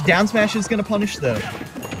on ledge. Down smash is going to punish, though.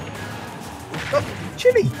 Oh,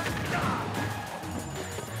 Chimmy!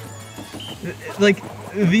 Like,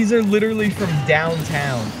 these are literally from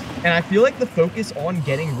downtown. And I feel like the focus on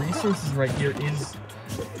getting resources right here is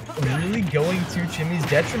really going to Chimmy's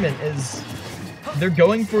detriment, as they're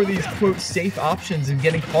going for these, quote, safe options and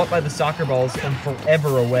getting caught by the soccer balls from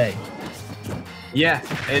forever away. Yeah,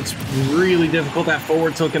 it's really difficult. That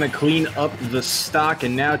forward tilt going to clean up the stock,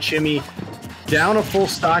 and now Chimmy down a full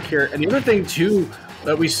stock here. And the other thing, too,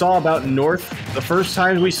 that we saw about North, the first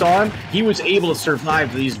time we saw him, he was able to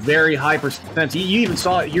survive these very high percents. You even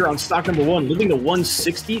saw it here on stock number 1. Living to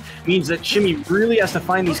 160 means that Chimmy really has to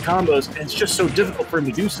find these combos, and it's just so difficult for him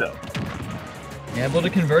to do so. Able to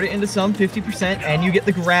convert it into some 50%, and you get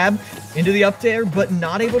the grab into the up air, but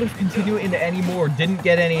not able to continue it into any more. Didn't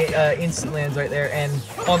get any instant lands right there, and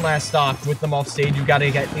on last stock with them off stage, you've got to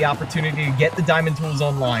get the opportunity to get the diamond tools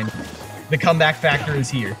online. The comeback factor is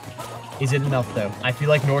here. Is it enough, though? I feel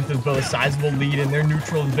like North has built a sizable lead, and their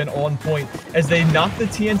neutral has been on point as they knock the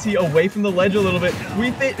TNT away from the ledge a little bit.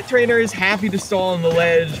 Wii Fit Trainer is happy to stall on the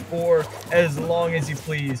ledge for as long as you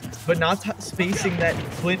please, but not spacing that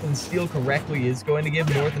flint and steel correctly is going to give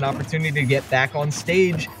North an opportunity to get back on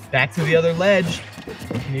stage, back to the other ledge.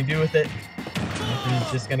 What can you do with it? North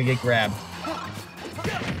is just going to get grabbed.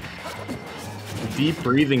 Deep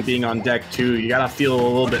breathing being on deck, too. You gotta feel a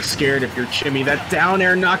little bit scared if you're Chimmy. That down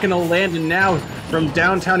air not gonna land, and now from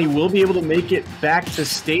downtown he will be able to make it back to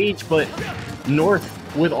stage, but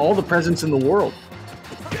North with all the presence in the world.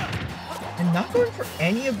 And not going for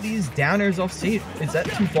any of these down airs off stage. Is that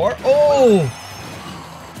too far? Oh!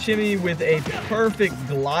 Chimmy with a perfect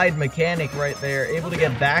glide mechanic right there, able to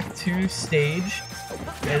get back to stage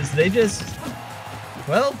as they just...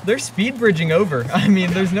 well, they're speed bridging over. I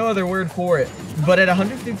mean, there's no other word for it. But at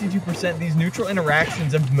 152%, these neutral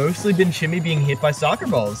interactions have mostly been Chimmy being hit by soccer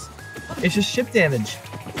balls. It's just chip damage.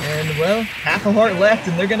 And, well, half a heart left,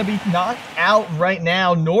 and they're going to be knocked out right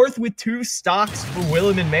now. North with 2 stocks for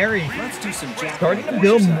William and Mary. Starting to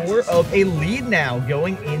build more of a lead now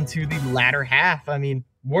going into the latter half. I mean,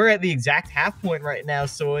 we're at the exact half point right now,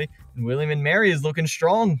 Soy. And William and Mary is looking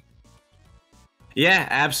strong. Yeah,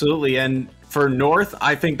 absolutely. And for North,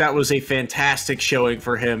 I think that was a fantastic showing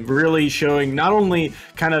for him. Really showing not only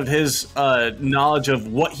kind of his knowledge of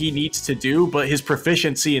what he needs to do, but his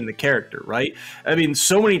proficiency in the character, right? I mean,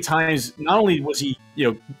 so many times, not only was he,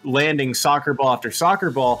 landing soccer ball after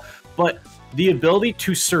soccer ball, but the ability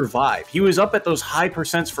to survive. He was up at those high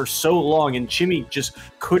percents for so long, and Chimmy just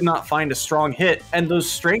could not find a strong hit. And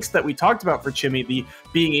those strengths that we talked about for Chimmy, the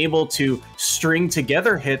being able to string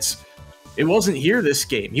together hits, it wasn't here this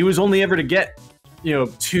game. He was only ever to get,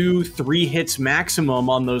 2-3 hits maximum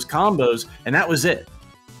on those combos, and that was it.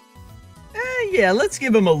 Yeah, let's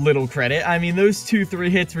give him a little credit. I mean, those 2-3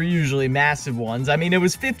 hits were usually massive ones. I mean, it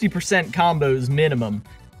was 50% combos minimum,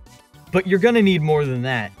 but you're going to need more than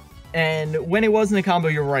that. And when it wasn't a combo,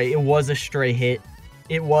 you're right, it was a stray hit.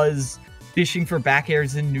 It was fishing for back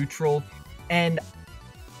airs in neutral, and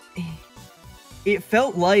it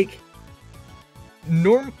felt like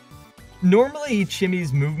normally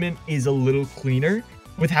Chimmy's movement is a little cleaner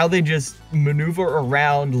with how they just maneuver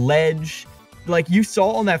around ledge. Like you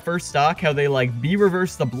saw on that first stock how they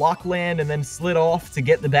B-reversed the block land and then slid off to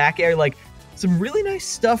get the back air. Like some really nice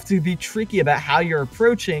stuff to be tricky about how you're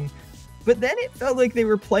approaching. But then it felt like they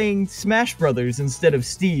were playing Smash Brothers instead of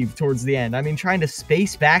Steve towards the end. I mean, trying to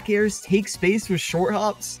space back airs, take space with short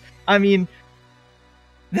hops. I mean,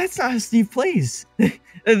 that's not how Steve plays.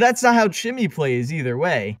 That's not how Chimmy plays either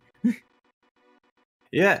way.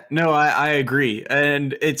 Yeah, no, I agree.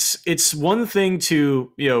 And it's one thing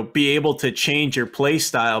to, be able to change your play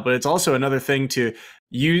style, but it's also another thing to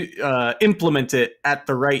implement it at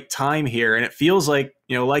the right time here. And it feels like,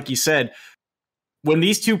 like you said, when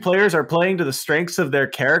these two players are playing to the strengths of their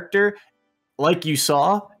character, like you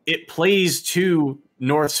saw, it plays to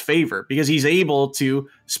North's favor because he's able to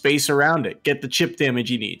space around it, get the chip damage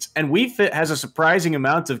he needs. And Wii Fit has a surprising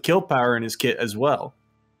amount of kill power in his kit as well.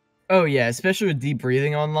 Oh yeah, especially with deep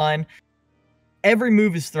breathing online. Every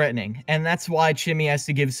move is threatening, and that's why Chimmy has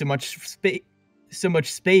to give so much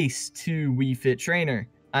space to Wii Fit Trainer.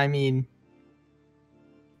 I mean,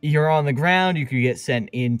 you're on the ground, you could get sent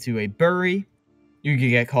into a bury, you could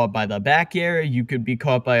get caught by the back air, you could be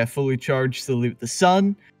caught by a fully charged Salute the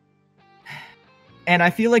Sun. And I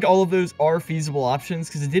feel like all of those are feasible options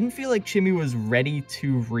because it didn't feel like Chimmy was ready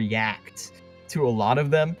to react to a lot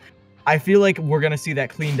of them. I feel like we're going to see that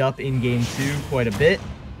cleaned up in Game 2 quite a bit.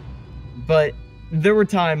 But there were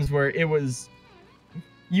times where it was...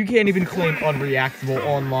 You can't even claim unreactable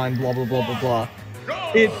online, blah, blah, blah, blah, blah.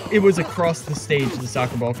 It was across the stage the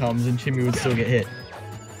soccer ball comes and Chimmy would still get hit.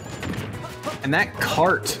 And that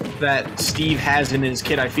cart that Steve has in his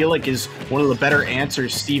kit, I feel like is one of the better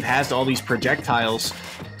answers Steve has to all these projectiles.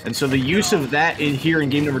 And so the use of that in here in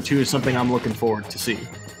game number 2 is something I'm looking forward to see.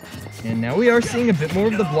 And now we are seeing a bit more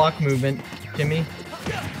of the block movement. Chimmy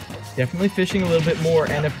definitely fishing a little bit more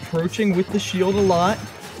and approaching with the shield a lot.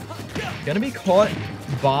 Gonna be caught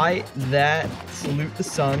by that Salute the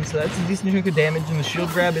Sun, so that's a decent chunk of damage, and the shield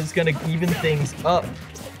grab is gonna even things up.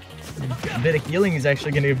 A bit of healing is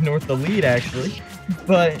actually gonna give North the lead, actually,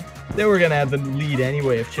 but they were gonna have the lead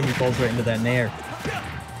anyway if Chimmy falls right into that nair.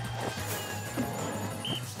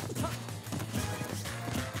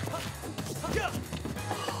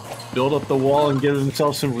 Build up the wall and give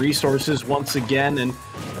himself some resources once again, and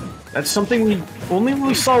that's something we only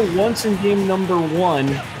really saw once in game number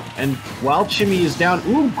 1. And while Chimmy is down,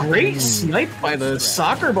 ooh, great snipe by the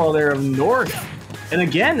soccer ball there of North. And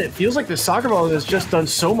again, it feels like the soccer ball has just done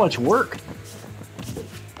so much work.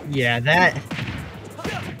 Yeah,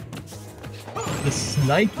 the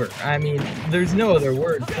sniper, I mean, there's no other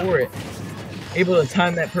word for it. Able to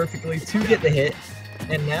time that perfectly to get the hit.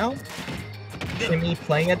 And now, Chimmy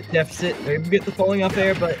playing at a deficit. They're able to get the falling up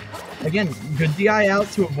air, but again, good DI out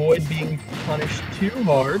to avoid being punished too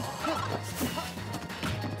hard.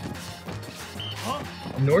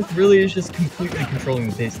 North really is just completely controlling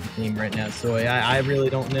the pace of the game right now, so I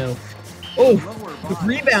really don't know. Oh, the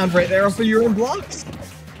rebound right there off of your own blocks.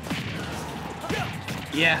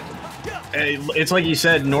 Yeah, it's like you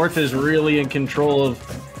said, North is really in control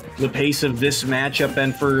of the pace of this matchup,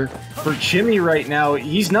 and for Chimmy right now,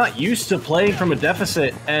 he's not used to playing from a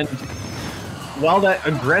deficit, and while that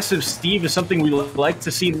aggressive Steve is something we like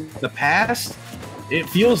to see in the past, it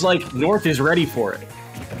feels like North is ready for it.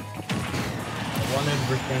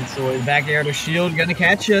 100%. So back air to shield, gonna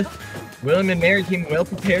catch you. William and Mary came well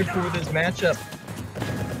prepared for this matchup.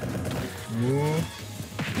 Ooh.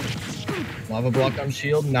 Lava block on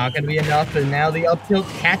shield, not gonna be enough. And now the up tilt,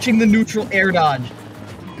 catching the neutral air dodge.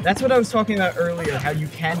 That's what I was talking about earlier, how you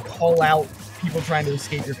can call out people trying to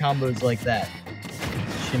escape your combos like that.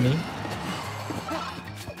 Chimmy.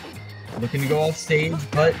 Looking to go off stage,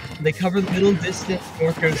 but they cover the middle distance.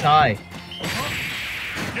 North goes high.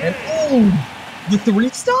 And oh! The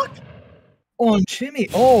 3-stock? On Chimmy.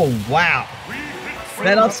 Oh, wow.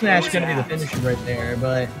 That up smash gonna be the finisher right there,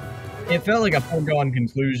 but it felt like a foregone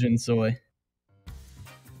conclusion, Soy.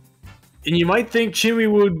 And you might think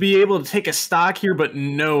Chimmy would be able to take a stock here, but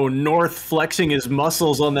no. North flexing his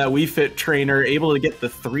muscles on that Wii Fit trainer, able to get the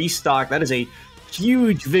 3-stock. That is a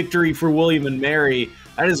huge victory for William and Mary.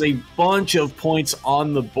 That is a bunch of points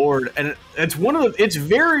on the board, and it's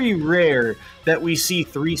very rare that we see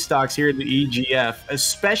 3 stocks here in the EGF,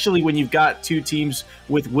 especially when you've got 2 teams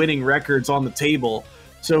with winning records on the table.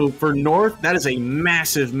 So for North, that is a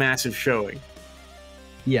massive, massive showing.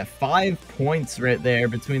 Yeah, 5 points right there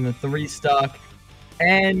between the 3-stock,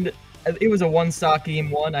 and it was a 1-stock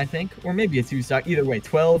game 1, I think, or maybe a 2-stock. Either way,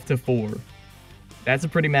 12-4. That's a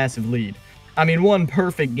pretty massive lead. I mean, one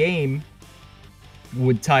perfect game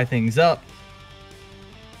would tie things up,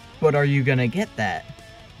 but are you gonna get that?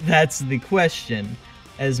 That's the question.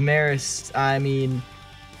 As Marist, I mean,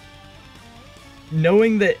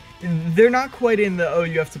 knowing that they're not quite in the, oh,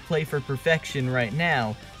 you have to play for perfection right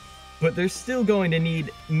now, but they're still going to need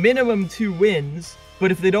minimum 2 wins,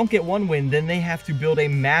 but if they don't get 1 win, then they have to build a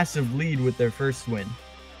massive lead with their first win.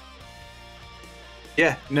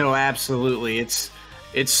 Yeah, no, absolutely. It's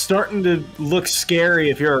starting to look scary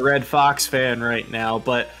if you're a Red Fox fan right now,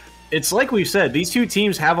 but it's like we've said, these 2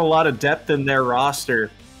 teams have a lot of depth in their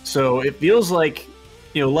roster, so it feels like,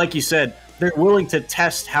 you know, like you said, they're willing to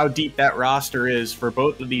test how deep that roster is for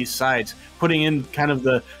both of these sides, putting in kind of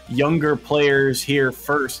the younger players here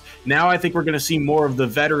first. Now I think we're going to see more of the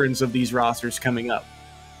veterans of these rosters coming up.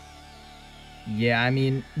 Yeah, I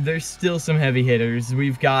mean, there's still some heavy hitters.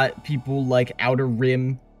 We've got people like Outer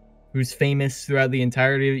Rim, who's famous throughout the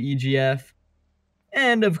entirety of EGF.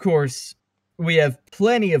 And, of course, we have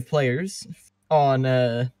plenty of players on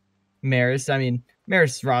Marist. I mean,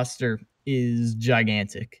 Marist's roster is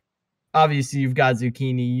gigantic. Obviously, you've got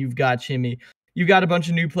Zucchini, you've got Chimmy, you've got a bunch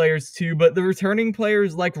of new players, too, but the returning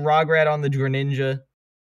players like Rograt on the Greninja.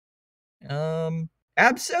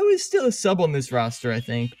 Abso is still a sub on this roster, I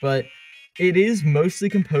think, but it is mostly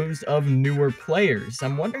composed of newer players.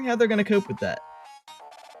 I'm wondering how they're going to cope with that.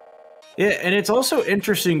 Yeah, and it's also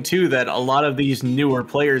interesting, too, that a lot of these newer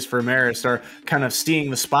players for Marist are kind of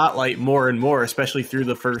seeing the spotlight more and more, especially through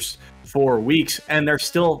the first 4 weeks, and they're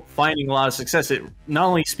still finding a lot of success. It not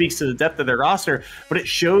only speaks to the depth of their roster, but it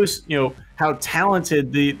shows, how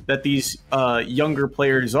talented that these younger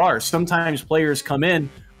players are. Sometimes players come in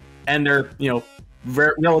and they're,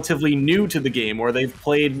 relatively new to the game, or they've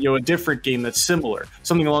played, a different game that's similar,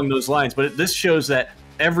 something along those lines. But this shows that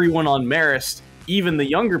everyone on Marist, even the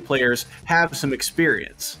younger players, have some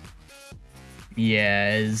experience.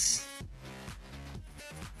 Yes.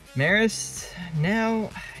 Marist, now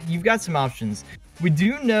you've got some options. We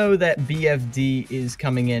do know that BFD is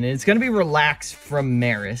coming in, and it's going to be Relax from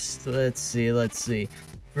Marist. Let's see.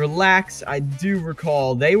 Relax, I do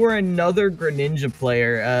recall, they were another Greninja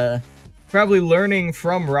player, probably learning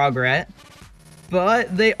from Rograt,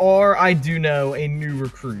 but they are, I do know, a new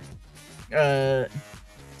recruit.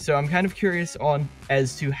 So I'm kind of curious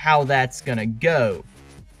as to how that's gonna go.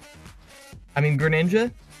 I mean,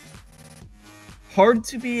 Greninja, hard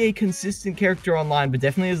to be a consistent character online, but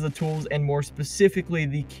definitely has the tools and more specifically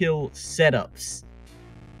the kill setups.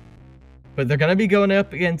 But they're gonna be going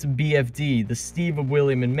up against BFD, the Steve of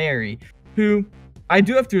William and Mary, who I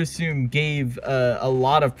do have to assume gave a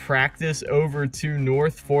lot of practice over to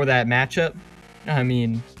North for that matchup. I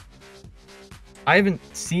mean, I haven't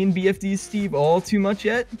seen BFD's Steve all too much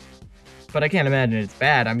yet, but I can't imagine it's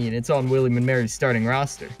bad. I mean, it's on William and Mary's starting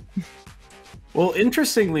roster. Well,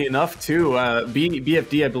 interestingly enough, too,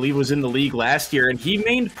 BFD, I believe, was in the league last year, and he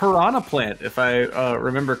mained Piranha Plant, if I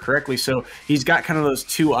remember correctly. So he's got kind of those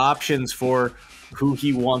two options for who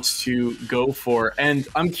he wants to go for. And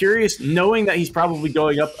I'm curious, knowing that he's probably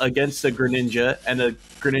going up against a Greninja, and a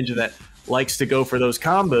Greninja that likes to go for those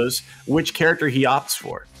combos, which character he opts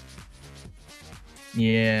for.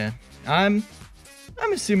 Yeah, I'm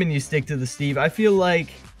assuming you stick to the Steve. I feel like,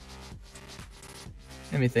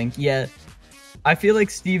 let me think. Yeah, I feel like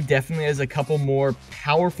Steve definitely has a couple more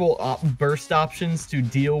powerful burst options to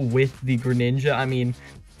deal with the Greninja. I mean,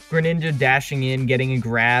 Greninja dashing in, getting a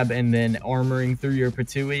grab, and then armoring through your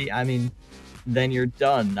Patui. I mean, then you're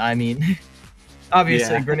done. I mean,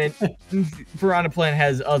 obviously, yeah. Greninja, Piranha Plant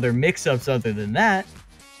has other mix-ups other than that,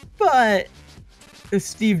 but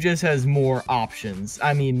Steve just has more options.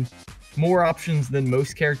 I mean, more options than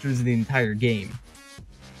most characters in the entire game.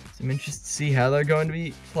 So I'm interested to see how they're going to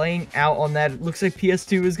be playing out on that. It looks like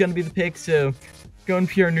PS2 is going to be the pick, so going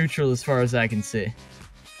pure neutral as far as I can see.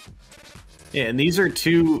 Yeah, and these are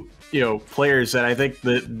two, players that I think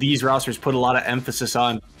that these rosters put a lot of emphasis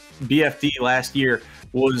on. BFD last year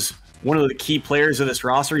was one of the key players of this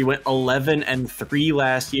roster. He went 11-3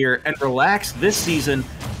 last year, and Relax this season,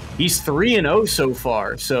 he's 3-0 so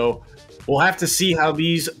far. So we'll have to see how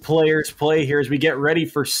these players play here as we get ready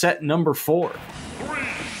for set number 4. 3,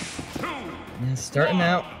 2, yeah, starting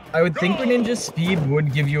out, I would think Greninja Speed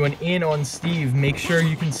would give you an in on Steve. Make sure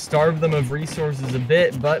you can starve them of resources a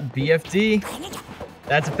bit, but BFD,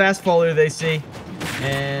 that's a fast faller they see.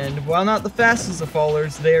 And while not the fastest of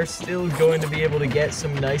fallers, they're still going to be able to get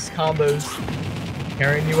some nice combos,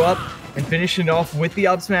 carrying you up and finishing off with the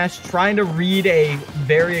up smash, trying to read a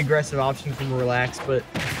very aggressive option from Relax, but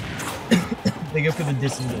they go for the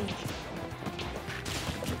disengage.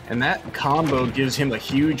 And that combo gives him a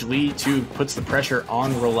huge lead, too, puts the pressure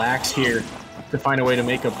on Relax here to find a way to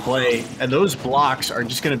make a play. And those blocks are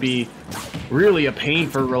just going to be really a pain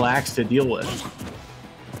for Relax to deal with.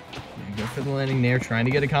 Go for the landing there, trying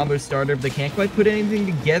to get a combo starter, but they can't quite put anything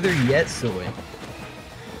together yet, Soy.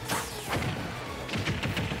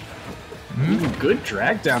 Ooh, good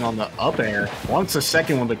drag down on the up air. Wants a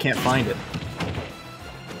second one, but can't find it.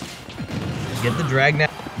 Get the drag down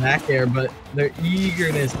back there, but their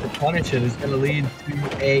eagerness to punish it is going to lead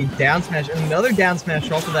to a down smash. Another down smash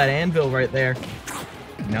off of that anvil right there.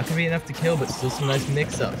 Not going to be enough to kill, but still some nice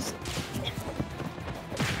mix-ups.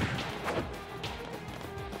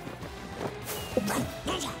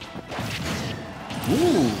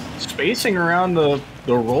 Ooh, spacing around the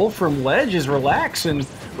roll from ledge is Relax, and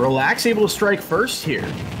Relax able to strike first here.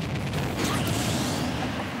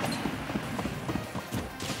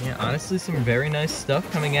 Yeah, honestly, some very nice stuff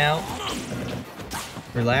coming out.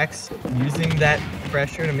 Relax using that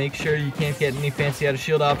pressure to make sure you can't get any fancy out of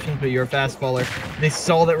shield options, but you're a fast faller. They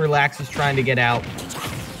saw that Relax was trying to get out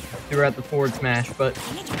throughout the forward smash, but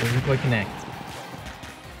doesn't quite connect.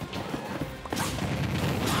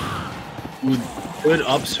 Ooh, good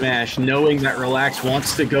up smash, knowing that Relax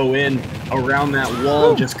wants to go in around that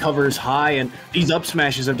wall, just covers high, and these up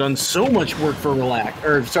smashes have done so much work for for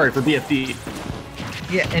BFD.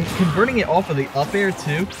 Yeah, and converting it off of the up air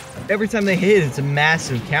too. Every time they hit, it's a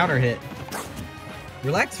massive counter hit.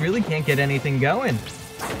 Relax really can't get anything going.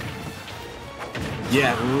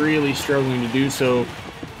 Yeah, really struggling to do so.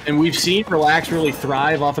 And we've seen Relax really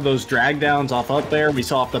thrive off of those drag downs off up there. We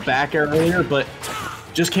saw off the back air earlier, but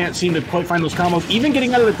just can't seem to quite find those combos. Even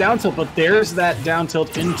getting out of the down tilt, but there's that down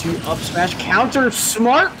tilt into up smash. Counter,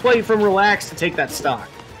 smart play from Relax to take that stock.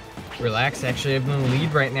 Relax actually have the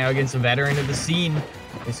lead right now against a veteran of the scene.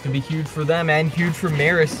 This could be huge for them and huge for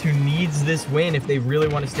Marist, who needs this win if they really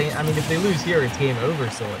want to stay. I mean, if they lose here, it's game over,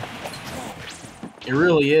 Soy. It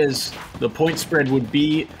really is. The point spread would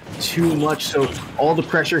be too much, so all the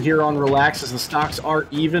pressure here on Relax as the stocks are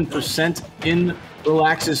even percent in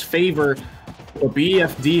Relax's favor. But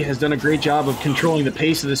BFD has done a great job of controlling the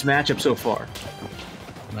pace of this matchup so far.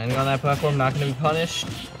 Landing on that platform, not going to be punished.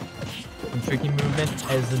 Some tricky movement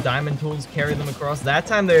as the diamond tools carry them across. That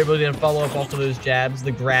time they're able to follow up off of those jabs.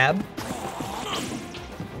 The grab.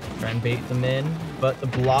 Try and bait them in, but the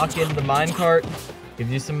block into the minecart gives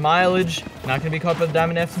you some mileage. Not going to be caught by the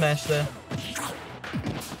diamond F smash though.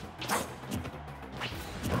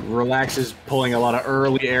 Relax is pulling a lot of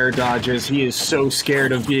early air dodges. He is so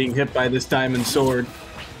scared of being hit by this diamond sword.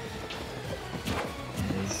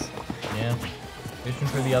 Yeah. Fishing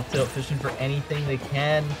for the up tilt, fishing for anything they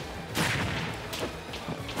can.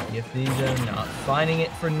 BFD not finding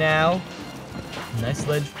it for now. Nice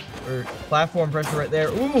ledge or platform pressure right there.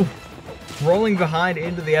 Ooh! Rolling behind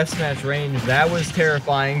into the F smash range. That was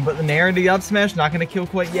terrifying, but the nair into the up smash not going to kill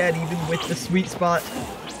quite yet, even with the sweet spot.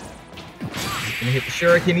 Gonna hit the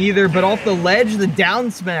shuriken either, but off the ledge, the down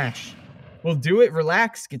smash will do it.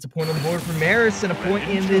 Relax gets a point on the board for Marist and a point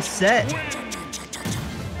in this set.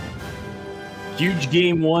 Huge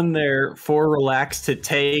game one there for Relax to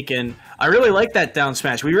take, and I really like that down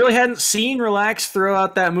smash. We really hadn't seen Relax throw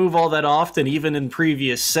out that move all that often, even in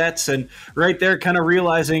previous sets, and right there kind of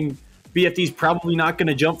realizing BFD's probably not going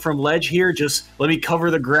to jump from ledge here. Just let me cover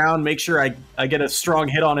the ground, make sure I get a strong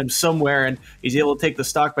hit on him somewhere, and he's able to take the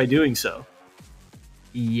stock by doing so.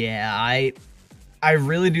 Yeah, I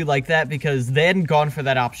really do like that because they hadn't gone for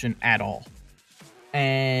that option at all.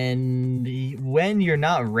 And when you're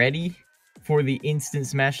not ready for the instant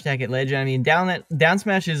smash attack at ledge, I mean, down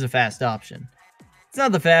smash is a fast option. It's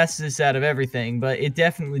not the fastest out of everything, but it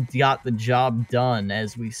definitely got the job done,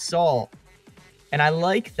 as we saw. And I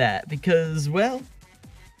like that because, well,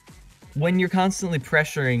 when you're constantly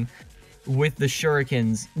pressuring with the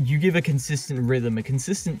shurikens, you give a consistent rhythm, a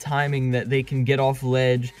consistent timing that they can get off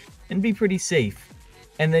ledge and be pretty safe.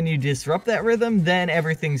 And then you disrupt that rhythm, then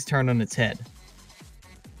everything's turned on its head.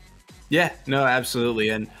 Yeah, no, absolutely.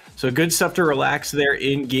 And so good stuff to Relax there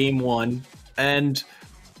in game one. And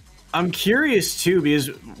I'm curious too, because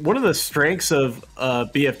one of the strengths of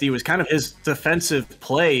BFD was kind of his defensive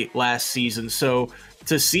play last season. So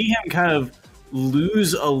to see him kind of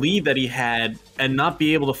lose a lead that he had and not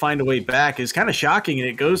be able to find a way back is kind of shocking, and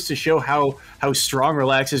it goes to show how strong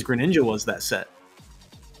Relax's Greninja was that set.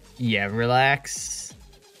 Yeah, Relax,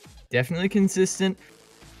 definitely consistent.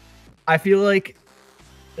 I feel like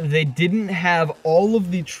they didn't have all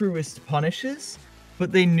of the truest punishes,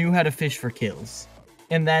 but they knew how to fish for kills,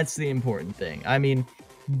 and that's the important thing. I mean,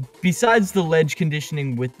 besides the ledge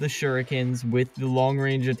conditioning with the shurikens, with the long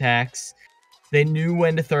range attacks, they knew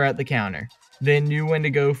when to throw out the counter. They knew when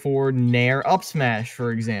to go for nair up smash,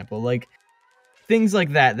 for example. Like, things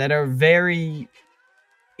like that are very...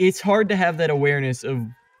 It's hard to have that awareness of,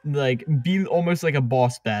 like, be almost like a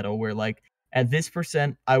boss battle where, like, at this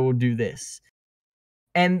percent, I will do this.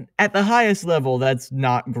 And at the highest level, that's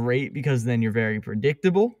not great because then you're very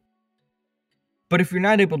predictable. But if you're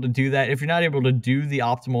not able to do that, if you're not able to do the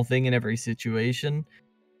optimal thing in every situation,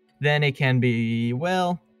 then it can be,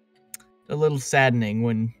 well, a little saddening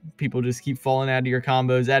when people just keep falling out of your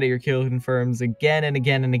combos, out of your kill confirms again and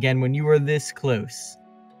again and again when you were this close.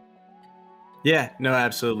 Yeah, no,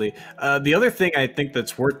 absolutely. The other thing I think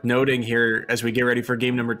that's worth noting here as we get ready for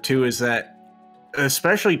game number 2 is that,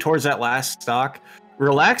 especially towards that last stock,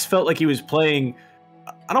 Relax felt like he was playing,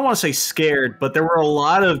 I don't want to say scared, but there were a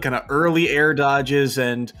lot of kind of early air dodges,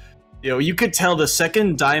 and you could tell the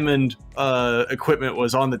second diamond equipment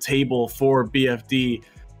was on the table for BFD.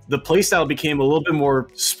 The playstyle became a little bit more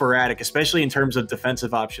sporadic, especially in terms of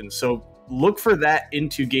defensive options. So look for that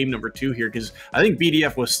into game number 2 here, because I think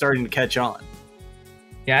BDF was starting to catch on.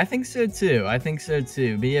 Yeah, I think so too.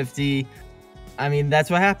 BFD, I mean, that's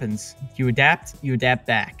what happens. You adapt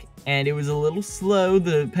back. And it was a little slow,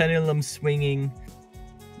 the pendulum swinging.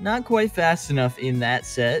 Not quite fast enough in that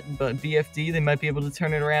set, but BFD, they might be able to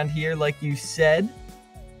turn it around here, like you said.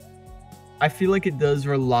 I feel like it does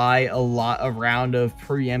rely a lot around of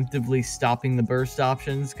preemptively stopping the burst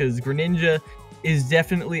options, because Greninja is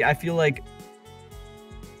definitely, I feel like,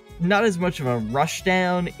 not as much of a rush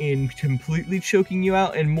down in completely choking you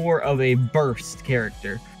out and more of a burst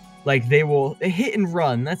character. Like they hit and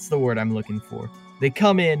run, that's the word I'm looking for. They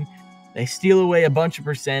come in, they steal away a bunch of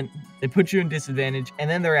percent, they put you in disadvantage, and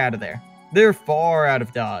then they're out of there. They're far out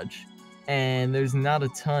of dodge, and there's not a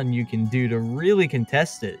ton you can do to really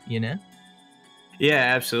contest it, you know?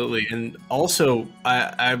 Yeah, absolutely. And also,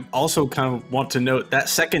 I also kind of want to note that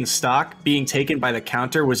second stock being taken by the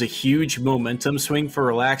counter was a huge momentum swing for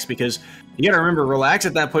Relax, because you got to remember, Relax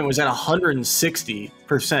at that point was at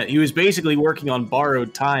 160%. He was basically working on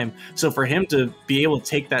borrowed time. So for him to be able to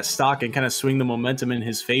take that stock and kind of swing the momentum in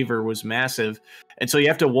his favor was massive. And so you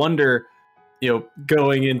have to wonder,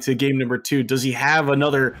 going into game number 2, does he have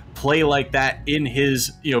another play like that in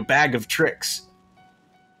his, bag of tricks?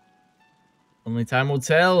 Only time will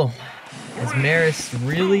tell. As Marist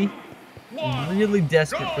really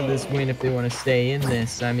desperate for this win if they want to stay in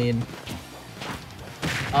this. I mean,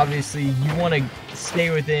 obviously you want to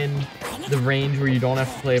stay within the range where you don't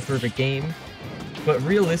have to play a perfect game. But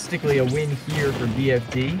realistically, a win here for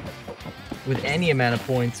BFD with any amount of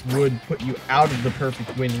points would put you out of the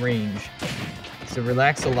perfect win range. So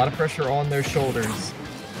Relax, a lot of pressure on their shoulders.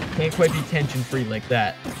 Can't quite be tension-free like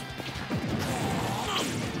that.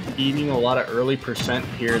 Eating a lot of early percent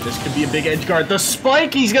here. This could be a big edge guard. The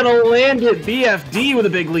spike, he's going to land it. BFD with a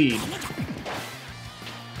big lead.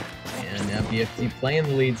 And now BFD playing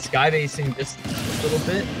the lead. Skybasing just a little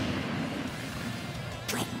bit.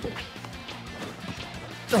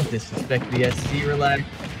 Don't disrespect the SD, Relax.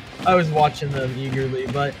 I was watching them eagerly,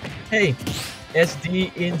 but hey,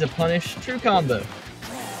 SD into punish. True combo.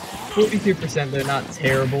 42%, they're not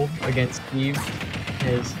terrible against Eve.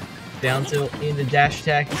 As down tilt into dash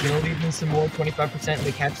attack. He's going to leave him some more, 25%.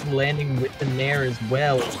 They catch the landing with the Nair as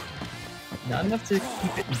well. Not enough to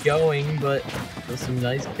keep it going, but does some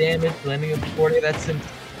nice damage. Landing of the 40, that's some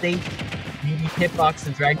safe, meaty hitbox to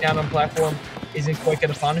drag down on platform. Isn't quite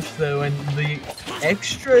going to punish though, and the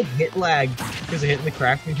extra hit lag because of hitting the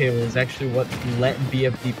crafting table is actually what let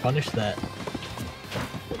BFD punish that.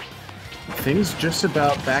 Things just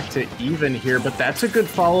about back to even here, but that's a good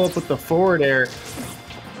follow-up with the forward air.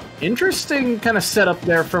 Interesting kind of setup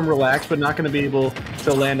there from Relax, but not going to be able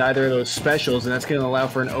to land either of those specials, and that's going to allow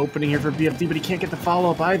for an opening here for BFD, but he can't get the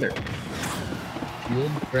follow-up either.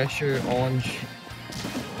 Field pressure on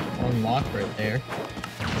lock right there.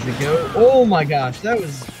 Does it go? Oh my gosh, that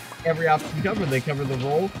was every option covered. They covered the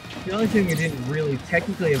roll. The only thing they didn't really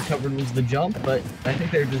technically have covered was the jump, but I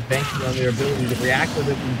think they're just banking on their ability to react with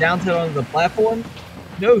it from down tilt onto the platform.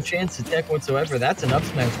 No chance to tech whatsoever. That's an up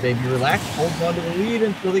smash, baby. Relax, holds onto the lead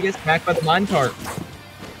until he gets smacked by the minecart.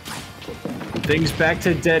 Things back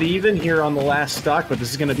to dead even here on the last stock, but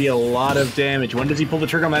this is going to be a lot of damage. When does he pull the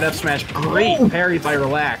trigger on that F smash? Great parry by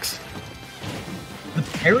Relax. The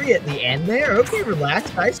parry at the end there? Okay,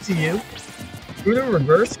 Relax. I see you. Through the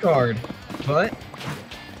reverse card. But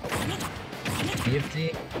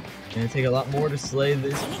BFD gonna take a lot more to slay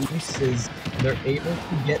this beast as they're able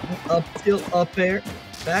to get the up tilt up air.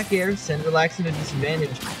 Back air, send Relax into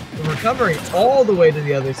disadvantage. But recovering all the way to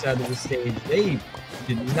the other side of the stage. They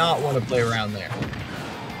did not want to play around there.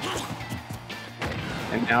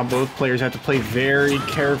 And now both players have to play very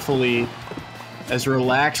carefully. As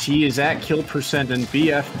Relax, he is at kill percent, and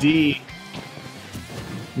BFD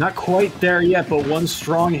not quite there yet, but one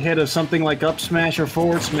strong hit of something like up smash or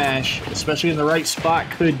forward smash, especially in the right spot,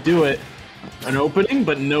 could do it. An opening,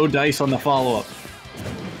 but no dice on the follow-up.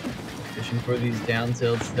 Fishing for these down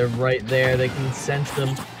tilts. They're right there. They can sense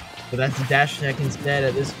them. But that's a dash attack instead.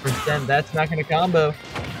 At this percent, that's not going to combo.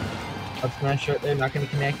 Up smash right there, not going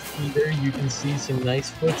to connect either. You can see some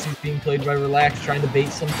nice footsies being played by Relax, trying to bait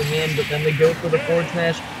something in, but then they go for the forward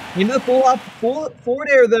smash. Into the full forward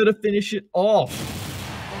air, though, to finish it off.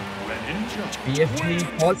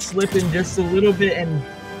 BFD caught slipping just a little bit, and,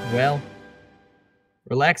 well,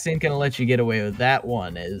 Relax ain't going to let you get away with that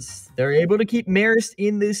one, as they're able to keep Marist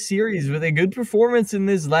in this series with a good performance in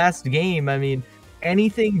this last game. I mean,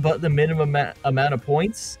 anything but the minimum amount of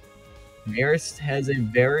points. Marist has a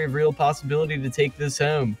very real possibility to take this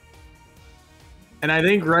home. And I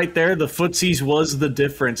think right there, the footsies was the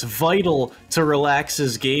difference. Vital to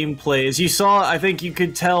Relax's gameplay. As you saw, I think you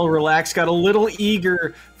could tell Relax got a little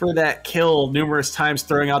eager for that kill numerous times,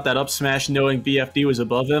 throwing out that up smash, knowing BFD was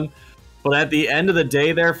above him. But at the end of the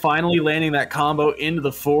day there, finally landing that combo into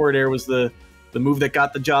the forward air was the move that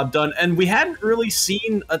got the job done. And we hadn't really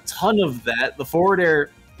seen a ton of that. The forward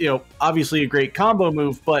air, obviously a great combo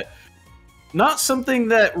move, but not something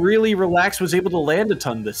that really Relax was able to land a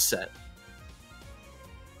ton this set.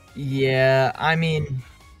 Yeah, I mean,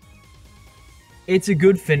 it's a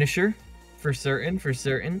good finisher for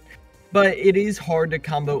certain. But it is hard to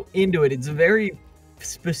combo into it. It's a very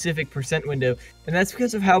specific percent window, and that's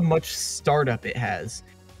because of how much startup it has.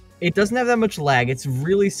 It doesn't have that much lag. It's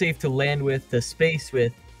really safe to land with, to space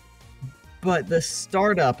with. But the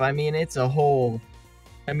startup, I mean, it's a whole...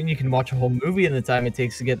 I mean, you can watch a whole movie in the time it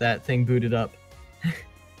takes to get that thing booted up.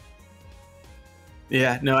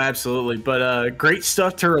 Yeah, no, absolutely. But great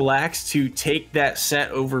stuff to relax to take that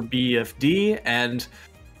set over BFD. And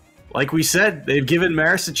like we said, they've given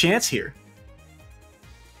Marist a chance here.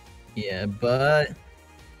 Yeah, but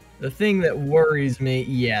the thing that worries me,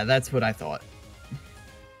 yeah, that's what I thought.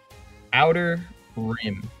 Outer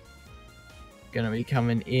Rim. Gonna be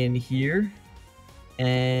coming in here.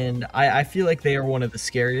 And I feel like they are one of the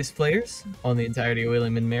scariest players on the entirety of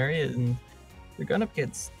William and Mary. And they're going up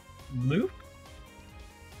against Luke?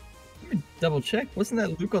 Let me double check. Wasn't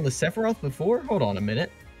that Luke on the Sephiroth before? Hold on a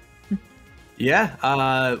minute.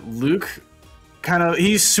 Yeah, Luke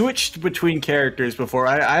he's switched between characters before.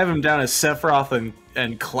 I have him down as Sephiroth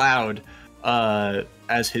and Cloud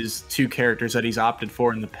as his two characters that he's opted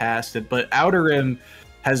for in the past. But Outer Rim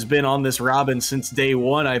has been on this Robin since day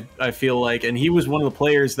one, I feel like, and he was one of the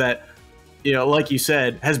players that, you know, like you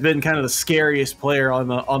said, has been kind of the scariest player on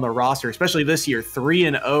the roster, especially this year,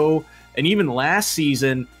 3-0, and even last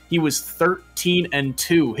season he was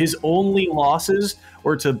 13-2. His only losses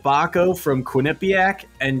were to Baco from Quinnipiac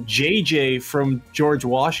and JJ from George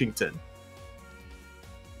Washington.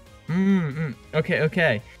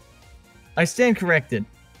 Okay. I stand corrected.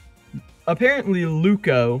 Apparently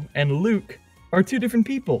Luco and Luke are two different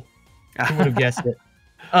people. Who would have guessed it?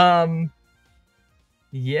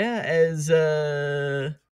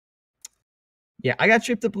 Yeah, I got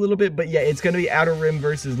tripped up a little bit, but yeah, it's gonna be Outer Rim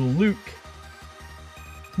versus Luke,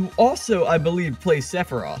 who also, I believe, plays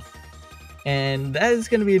Sephiroth. And that is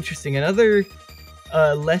gonna be interesting. Another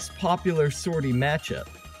less popular sortie matchup.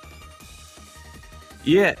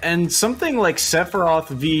 Yeah, and something like Sephiroth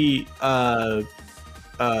v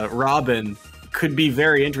Robin could be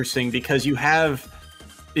very interesting because you have,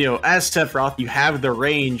 you know, as Sephiroth, you have the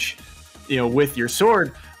range, you know, with your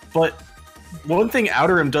sword, but one thing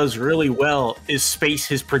Outer Rim does really well is space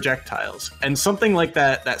his projectiles. And something like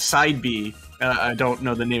that side B, I don't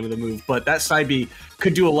know the name of the move, but that side B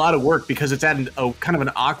could do a lot of work because it's at a kind of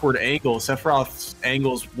an awkward angle. Sephiroth's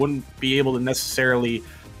angles wouldn't be able to necessarily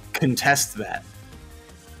contest that.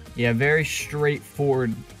 Yeah, very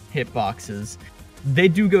straightforward hitboxes. They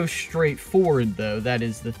do go straight forward, though. That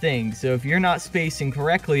is the thing. So if you're not spacing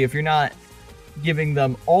correctly, if you're not giving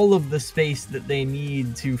them all of the space that they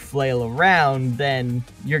need to flail around, then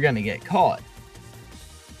you're going to get caught.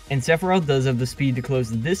 And Sephiroth does have the speed to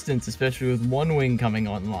close the distance, especially with one wing coming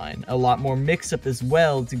online. A lot more mix-up as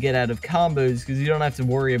well to get out of combos, because you don't have to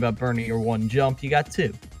worry about burning your one jump. You got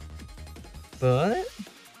two. But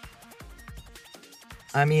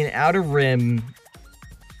I mean, Outer Rim,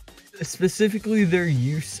 specifically their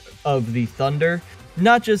use of the Thunder,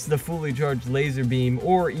 not just the fully charged laser beam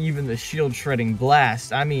or even the shield shredding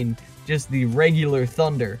blast, I mean just the regular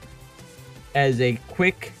Thunder as a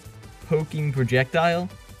quick poking projectile,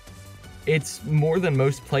 it's more than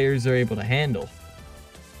most players are able to handle.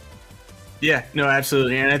 Yeah, no,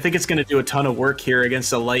 absolutely. And I think it's going to do a ton of work here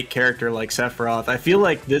against a light character like Sephiroth. I feel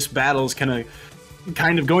like this battle is kind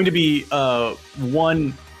of going to be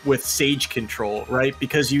one with Sage control, right?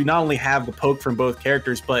 Because you not only have the poke from both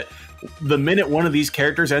characters, but the minute one of these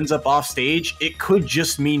characters ends up off stage, it could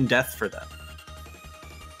just mean death for them.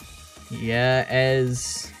 Yeah,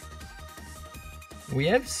 as we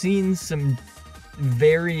have seen some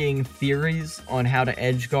varying theories on how to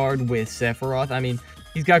edgeguard with Sephiroth. I mean,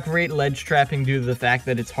 he's got great ledge trapping due to the fact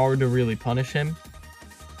that it's hard to really punish him.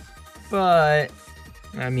 But,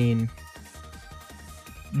 I mean,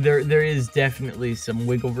 there is definitely some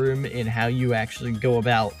wiggle room in how you actually go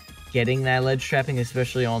about getting that ledge trapping,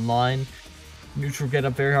 especially online. Neutral get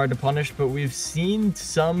up very hard to punish, but we've seen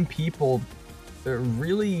some people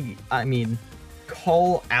really, I mean,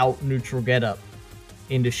 call out neutral get up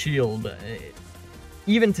into shield.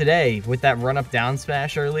 Even today, with that run up down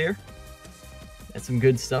smash earlier, that's some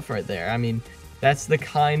good stuff right there. I mean, that's the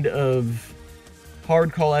kind of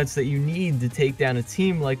hard callouts that you need to take down a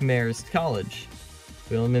team like Marist College.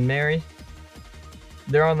 William and Mary,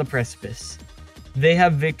 they're on the precipice. They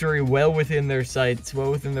have victory well within their sights,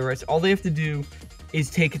 well within their rights. All they have to do is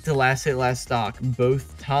take it to last hit, last stock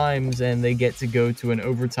both times, and they get to go to an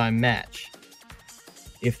overtime match.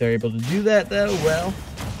 If they're able to do that, though, well,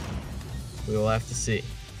 we will have to see.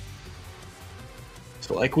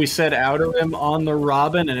 So like we said, Outer Rim on the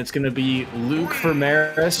Robin, and it's going to be Luke for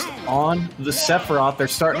Marist on the Sephiroth. They're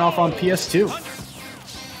starting off on PS2.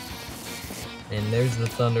 And there's the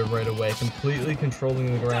Thunder right away, completely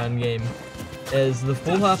controlling the ground game. As the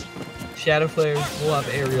full hop Shadow Flares, full hop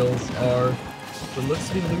aerials are what looks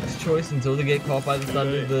to be Luke's choice until they get caught by the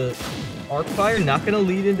Thunder. The Arc Fire not going to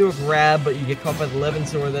lead into a grab, but you get caught by the Levin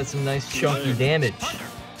Sword. That's some nice chunky damage.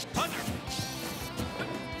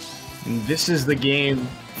 And this is the game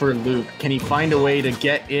for Luke. Can he find a way to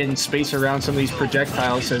get in space around some of these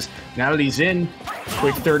projectiles? Says now that he's in,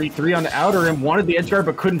 quick 33 on the outer rim, wanted the edge guard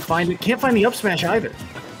but couldn't find it. Can't find the up smash either.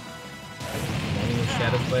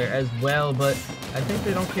 Shadow Flare as well, but I think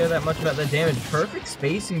they don't care that much about that damage. Perfect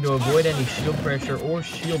spacing to avoid any shield pressure or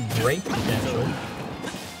shield break potential.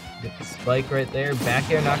 Get the spike right there. Back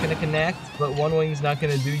air not going to connect, but one wing's not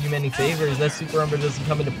going to do you many favors. That super armor doesn't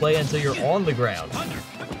come into play until you're on the ground.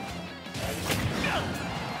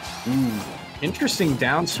 Interesting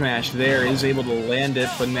down smash there. Is able to land it,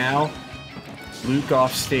 but now Luke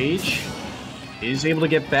off stage is able to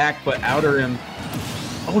get back, but outer him.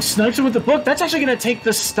 Oh, snipes him with the book. That's actually going to take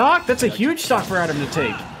the stock. That's a huge stock for Adam to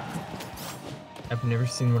take. I've never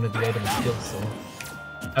seen one of the items kill so.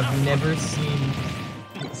 I've never seen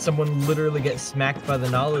someone literally get smacked by the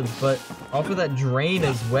knowledge, but off of that drain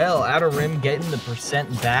as well. Outer rim getting the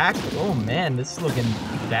percent back. Oh man, this is looking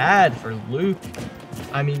bad for Luke.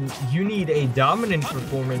 I mean, you need a dominant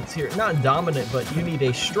performance here. Not dominant, but you need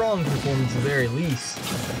a strong performance at the very least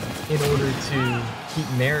in order to keep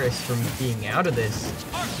Marist from being out of this.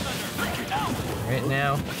 Right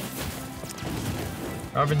now,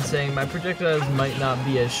 Robin's saying, my projectiles might not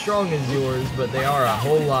be as strong as yours, but they are a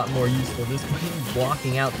whole lot more useful. Just completely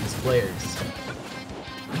blocking out these flares.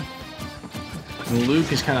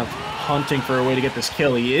 Luke is kind of hunting for a way to get this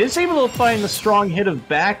kill. He is able to find the strong hit of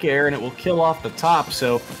back air, and it will kill off the top,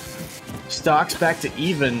 so stock's back to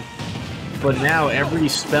even. But now every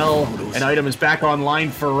spell and item is back online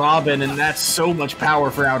for Robin, and that's so much power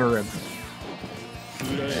for outer rim.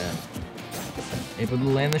 Yeah. Able to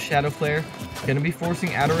land the Shadow Flare. Going to be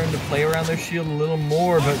forcing outer rim to play around their shield a little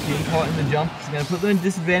more, but being caught in the jump is going to put them in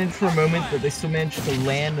disadvantage for a moment, but they still managed to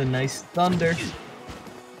land a nice Thunder.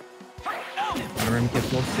 Outer rim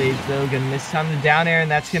gets off stage though, going to miss time to down air, and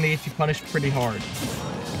that's going to get you punished pretty hard.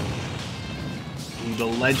 The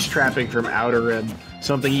ledge trapping from outer rim,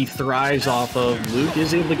 something he thrives off of. Luke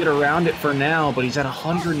is able to get around it for now, but he's at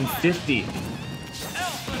 150. Moving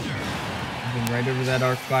right over that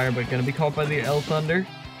arc fire, but going to be caught by the L Thunder.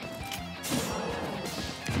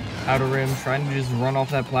 Outer rim trying to just run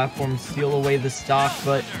off that platform, steal away the stock,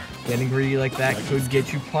 but getting greedy like that could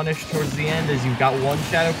get you punished towards the end as you've got one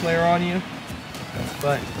Shadow Flare on you.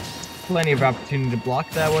 But plenty of opportunity to block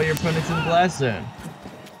that while your opponent's in the blast zone.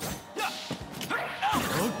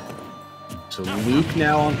 So Luke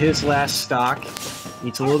now on his last stock.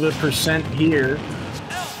 Needs a little bit of percent here.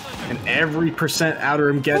 And every percent outer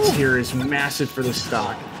rim gets here is massive for the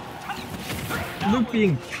stock. Luke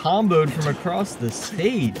being comboed from across the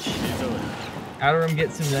stage. Outer rim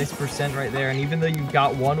gets some nice percent right there, and even though you've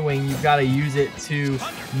got one wing, you've got to use it to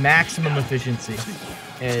maximum efficiency.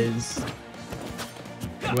 As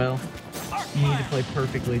well, you need to play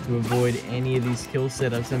perfectly to avoid any of these kill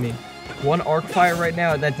setups. I mean, one arc fire right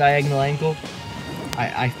now at that diagonal angle,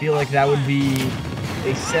 I feel like that would be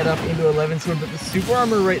a setup into 11 sword, but the super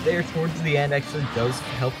armor right there towards the end actually does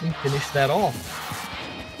help him finish that off.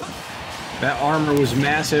 That armor was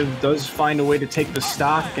massive, does find a way to take the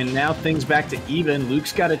stock, and now things back to even.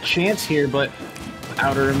 Luke's got a chance here, but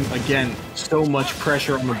outer him, again, so much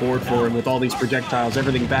pressure on the board for him with all these projectiles,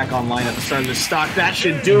 everything back online at the start of the stock. That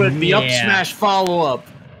should do it, the up smash follow-up.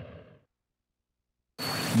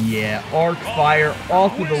 Yeah, arc fire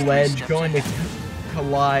off of the ledge, going to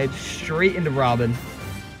collide straight into Robin.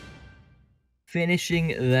 Finishing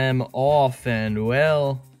them off, and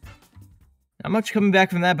well, not much coming back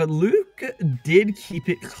from that, but Luke did keep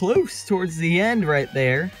it close towards the end right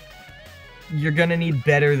there. You're gonna need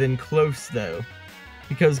better than close, though.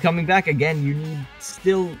 Because coming back again, you need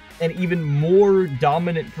still an even more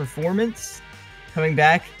dominant performance coming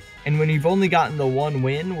back. And when you've only gotten the one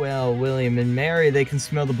win, well, William and Mary, they can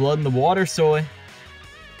smell the blood in the water, Soy.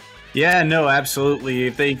 Yeah, no, absolutely.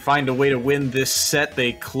 If they find a way to win this set,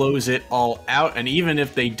 they close it all out. And even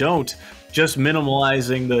if they don't, just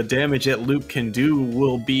minimalizing the damage that Luke can do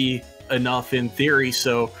will be enough in theory.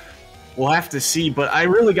 So we'll have to see. But I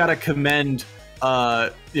really got to commend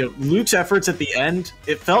Luke's efforts at the end.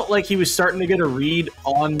 It felt like he was starting to get a read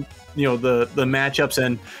on the matchups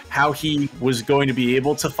and how he was going to be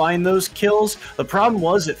able to find those kills. The problem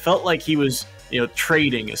was it felt like he was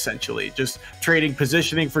trading, essentially just trading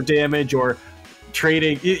positioning for damage, or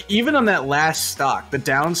trading even on that last stock, the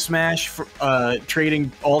down smash for trading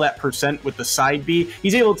all that percent with the side B.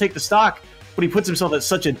 He's able to take the stock, but he puts himself at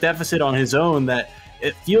such a deficit on his own that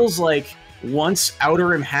it feels like once Outer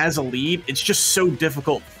Rim has a lead, it's just so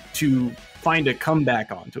difficult to find a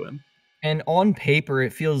comeback onto him. And on paper,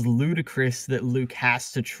 it feels ludicrous that Luke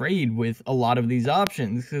has to trade with a lot of these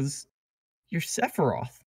options because you're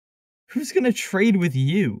Sephiroth. Who's going to trade with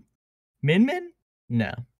you? Min Min?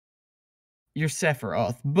 No. You're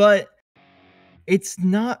Sephiroth. But it's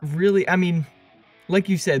not really, I mean, like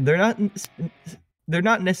you said, they're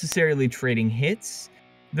not necessarily trading hits.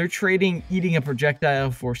 They're trading eating a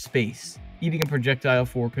projectile for space, eating a projectile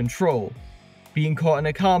for control, being caught in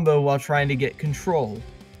a combo while trying to get control.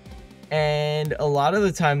 And a lot of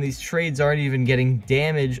the time, these trades aren't even getting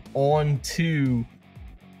damage onto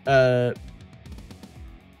Outer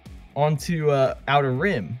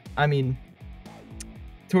Rim. I mean,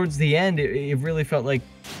 towards the end, it really felt like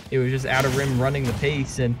it was just Outer Rim running the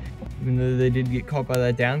pace, and even though they did get caught by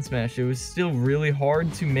that down smash, it was still really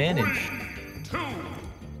hard to manage. 3, 2,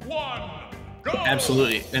 1, go!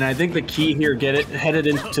 Absolutely. And I think the key here, headed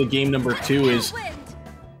into game number 2, is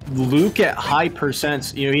Luke at high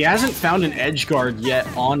percents. You know, he hasn't found an edge guard yet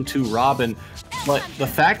onto Robin, but the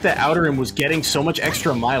fact that Outer Rim was getting so much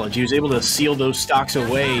extra mileage, he was able to seal those stocks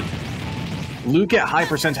away. Luke at high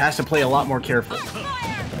percents has to play a lot more careful.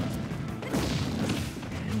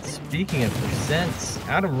 And speaking of percents,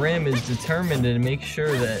 Outer Rim is determined to make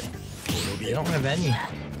sure that they don't have any.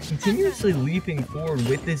 Continuously leaping forward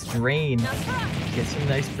with this drain, get some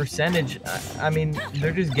nice percentage. I mean,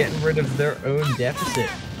 they're just getting rid of their own deficit.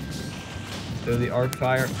 Throw the arc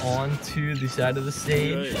fire onto the side of the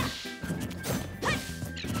stage.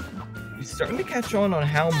 He's starting to catch on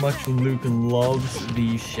how much Luke loves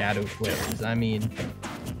these shadow flares. I mean,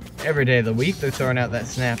 every day of the week they're throwing out that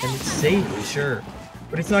snap, and it's safe, sure,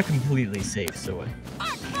 but it's not completely safe, so.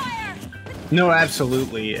 No,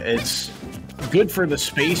 absolutely. It's good for the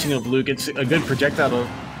spacing of Luke. It's a good projectile to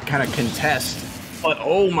kind of contest. But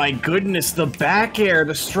oh my goodness, the back air,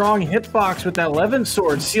 the strong hitbox with that Levin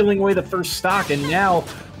sword sealing away the first stock, and now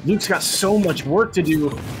Luke's got so much work to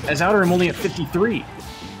do as Outer Rim only at 53.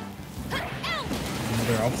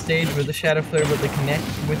 They're off stage with the shadow flare, but they connect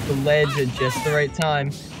with the ledge at just the right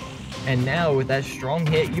time. And now with that strong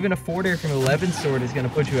hit, even a forward air from the Levin sword is going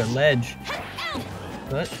to put you at ledge.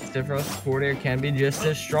 But Sephiroth's forward air can be just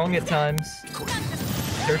as strong at times.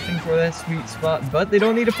 Searching for that sweet spot, but they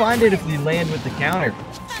don't need to find it if they land with the counter.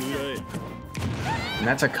 And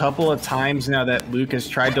that's a couple of times now that Luke has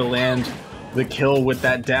tried to land the kill with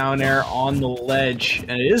that down air on the ledge.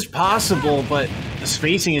 And it is possible, but the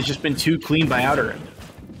spacing has just been too clean by Outer Rim.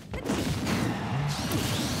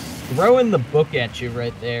 Throwing the book at you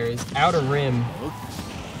right there is Outer Rim.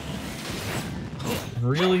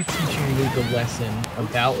 Really teaching Luke a lesson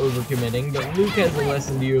about overcommitting, but Luke has a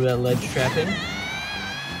lesson to you about ledge trapping.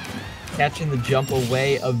 Catching the jump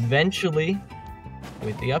away eventually.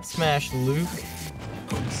 With the up smash, Luke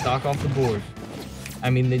stock off the board. I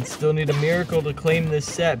mean, they'd still need a miracle to claim this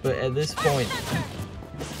set, but at this point,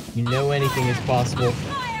 you know anything is possible.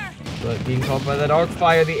 But being caught by that arc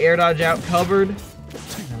fire, the air dodge out covered.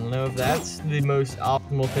 I don't know if that's the most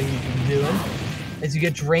optimal thing you can be doing. As you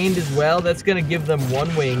get drained as well, that's going to give them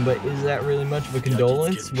one wing, but is that really much of a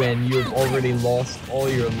condolence when you've already lost all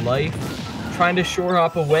your life? Trying to shore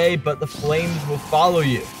hop away, but the flames will follow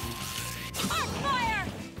you.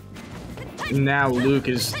 Now Luke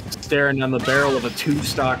is staring down the barrel of a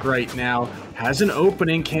 2-stock right now. Has an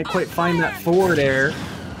opening, can't quite find that forward air.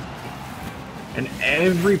 And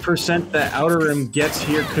every percent that Outer Rim gets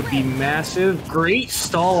here could be massive. Great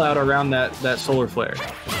stall out around that solar flare.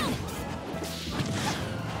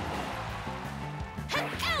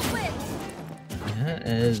 That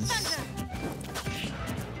is...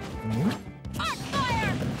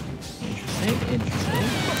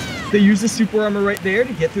 Interesting. They use the super armor right there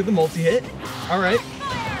to get through the multi-hit. Alright.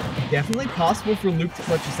 Definitely possible for Luke to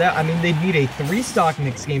clutch this out. I mean, they'd need a 3-stock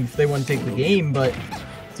next game if they want to take the game, but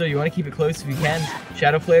still, you want to keep it close if you can.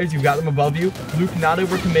 Shadow Flares, you've got them above you. Luke not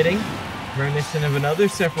overcommitting. Reminiscent of another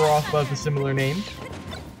Sephiroth of a similar name.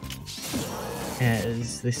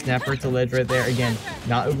 As they snap right to ledge right there. Again,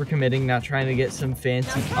 not overcommitting, not trying to get some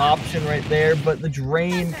fancy option right there, but the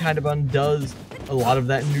drain kind of undoes a lot of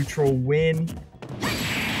that neutral win.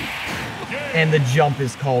 And the jump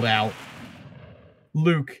is called out.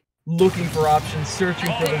 Luke looking for options,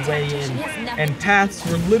 searching for the way in, and paths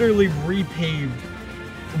were literally repaved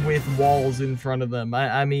with walls in front of them.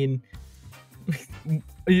 I mean,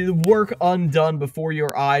 work undone before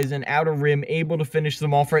your eyes, and Outer Rim able to finish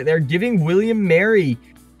them off right there, giving William Mary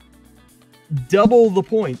double the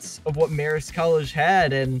points of what Marist College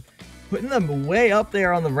had, and putting them way up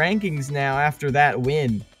there on the rankings now after that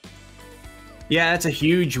win. Yeah, that's a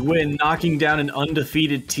huge win. Knocking down an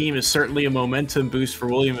undefeated team is certainly a momentum boost for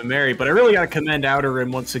William and Mary, but I really got to commend Outerrim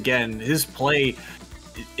once again. His play,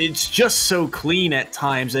 it's just so clean at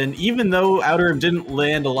times, and even though Outerrim didn't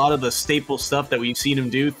land a lot of the staple stuff that we've seen him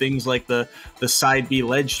do, things like the side B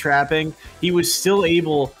ledge trapping, he was still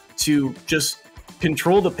able to just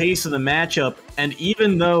control the pace of the matchup, and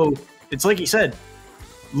even though, it's like he said,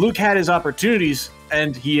 Luke had his opportunities,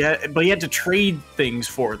 but he had to trade things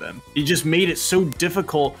for them. He just made it so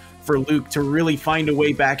difficult for Luke to really find a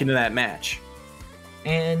way back into that match.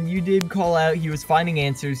 And you did call out he was finding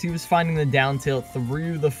answers. He was finding the down tilt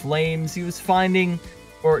through the flames. He was finding,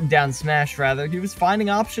 or down smash rather, he was finding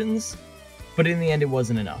options, but in the end it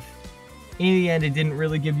wasn't enough. In the end it didn't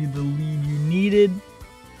really give you the lead you needed.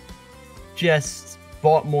 Just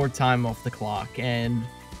bought more time off the clock, and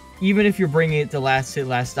even if you're bringing it to last hit,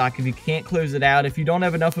 last stock, if you can't close it out, if you don't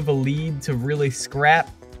have enough of a lead to really scrap,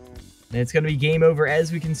 then it's going to be game over,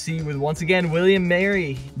 as we can see with, once again, William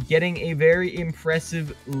Mary getting a very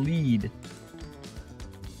impressive lead.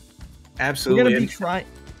 Absolutely. We're going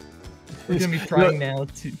to be trying now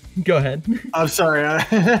to... Go ahead. I'm sorry.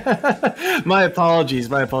 My apologies.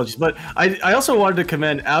 But I also wanted to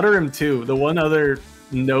commend Outerrim too. The one other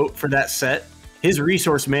note for that set, his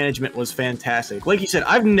resource management was fantastic. Like you said,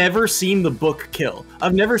 I've never seen the book kill.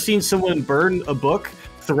 I've never seen someone burn a book,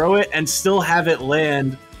 throw it, and still have it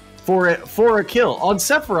land for a kill. On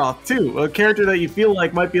Sephiroth, too, a character that you feel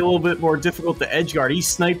like might be a little bit more difficult to edgeguard. He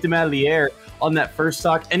sniped him out of the air on that first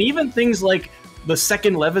stock. And even things like the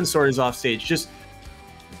second Levin sword is off stage. Just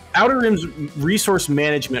Outerrim's resource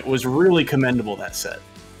management was really commendable that set.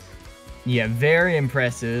 Yeah, very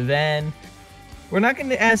impressive. And we're not going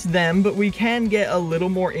to ask them, but we can get a little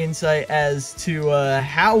more insight as to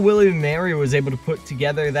how William Mary was able to put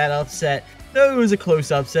together that upset. Though it was a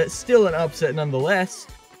close upset, still an upset nonetheless,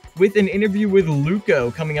 with an interview with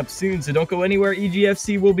Luco coming up soon. So don't go anywhere.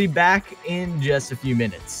 EGFC will be back in just a few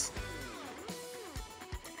minutes.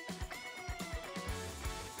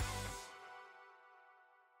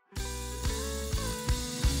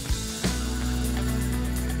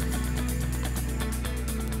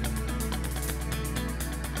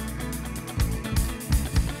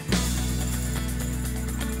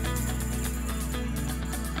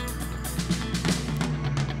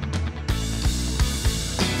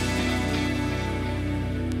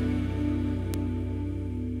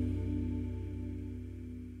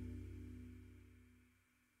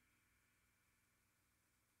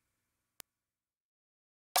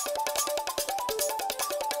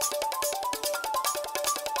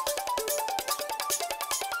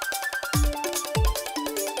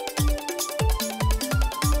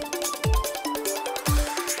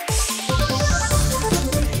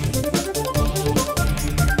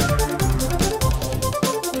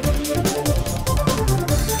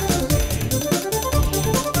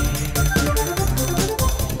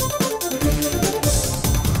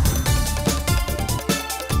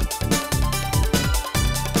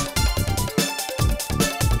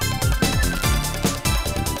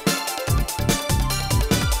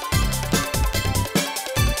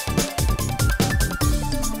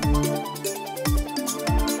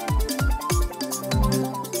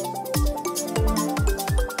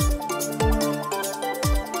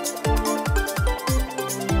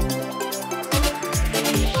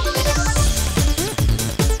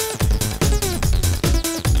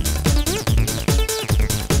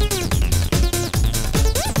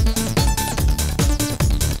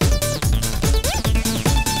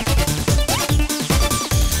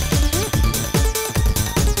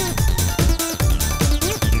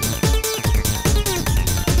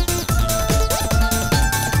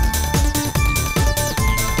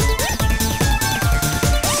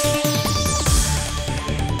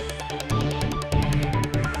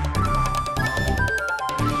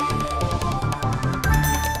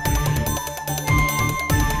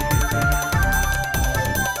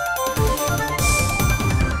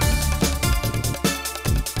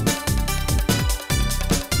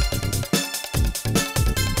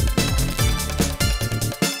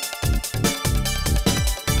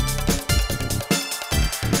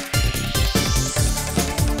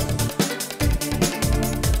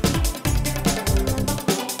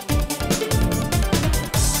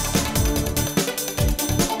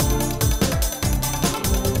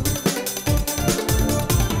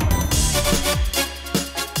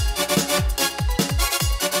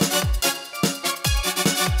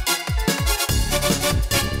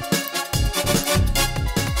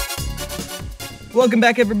 Welcome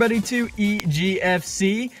back, everybody, to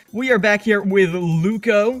EGFC. We are back here with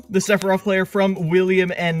Luco, the Sephiroth player from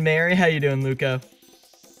William and Mary. How you doing, Luco?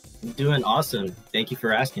 I'm doing awesome. Thank you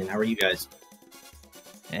for asking. How are you guys?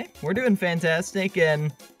 Hey, we're doing fantastic,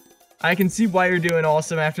 and I can see why you're doing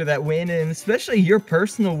awesome after that win, and especially your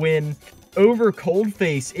personal win over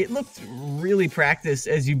Coldface. It looked really practiced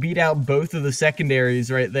as you beat out both of the secondaries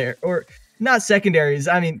right there. Or not secondaries,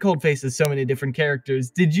 I mean, Coldface has so many different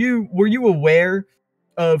characters. Were you aware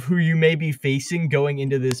of who you may be facing going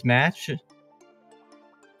into this match?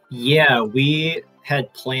 Yeah, we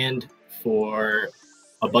had planned for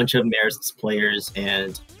a bunch of Marist's players,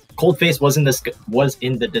 and Coldface was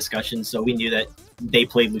in the discussion, so we knew that they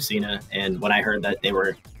played Lucina. And when I heard that they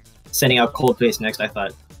were sending out Coldface next, I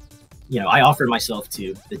thought, I offered myself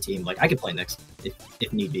to the team, like I could play next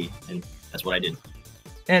if need be, and that's what I did.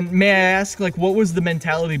 And may I ask, like, what was the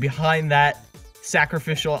mentality behind that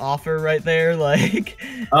sacrificial offer right there? Like,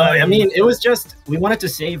 I mean, it was just we wanted to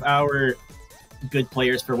save our good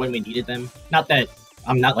players for when we needed them. Not that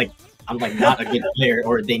I'm not not a good player,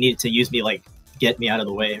 or they needed to use me, like get me out of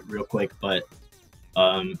the way real quick. But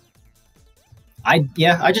I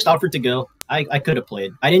just offered to go. I could have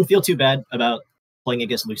played. I didn't feel too bad about playing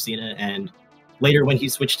against Lucina, and later when he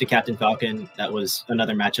switched to Captain Falcon, that was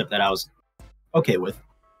another matchup that I was okay with.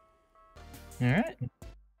 All right.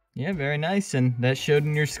 Yeah, very nice, and that showed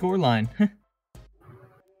in your scoreline.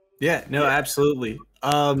 Yeah, no, absolutely.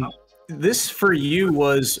 This for you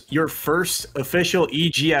was your first official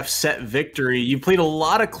EGF set victory. You played a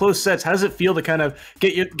lot of close sets. How does it feel to kind of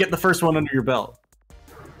get the first one under your belt?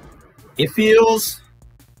 It feels,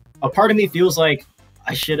 a part of me feels like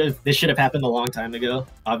this should have happened a long time ago,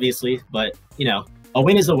 obviously, but a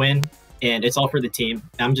win is a win, and it's all for the team.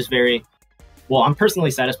 I'm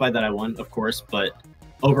personally satisfied that I won, of course, but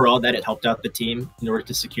overall that it helped out the team in order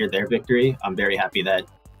to secure their victory. I'm very happy that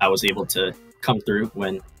I was able to come through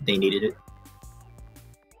when they needed it.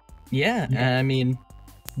 Yeah, I mean,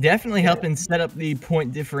 definitely helping set up the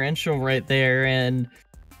point differential right there. And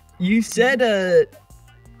you said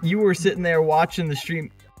you were sitting there watching the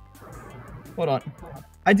stream. Hold on.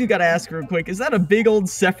 I do gotta ask real quick, is that a big old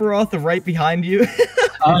Sephiroth right behind you?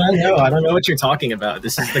 No, I don't know what you're talking about.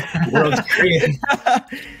 This is the world's greatest.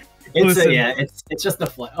 It's just a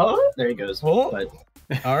flat. Oh, there he goes. Oh. But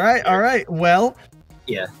all right. Well,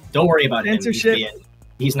 yeah, don't worry about him. Censorship.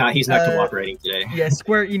 He's not cooperating today. Yeah,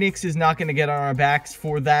 Square Enix is not going to get on our backs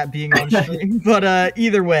for that being on stream. But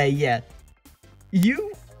either way, yeah,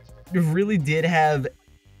 you really did have.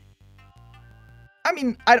 I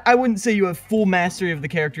mean, I wouldn't say you have full mastery of the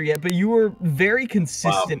character yet, but you were very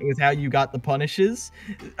consistent with how you got the punishes.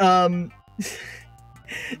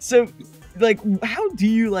 So, like, how do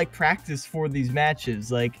you like practice for these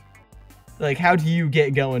matches? Like how do you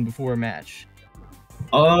get going before a match?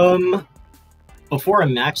 Before a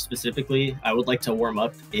match specifically, I would like to warm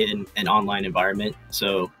up in an online environment.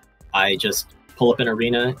 So I just pull up an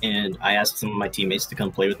arena and I ask some of my teammates to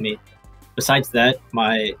come play with me. Besides that,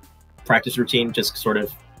 my practice routine just sort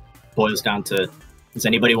of boils down to, does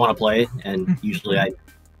anybody want to play? And usually I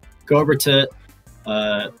go over to,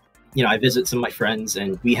 I visit some of my friends,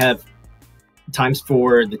 and we have times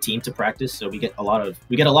for the team to practice. So we get a lot of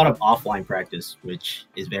offline practice, which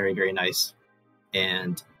is very, very nice.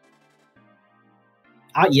 And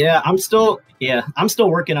I'm still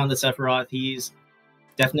working on the Sephiroth. He's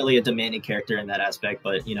definitely a demanding character in that aspect,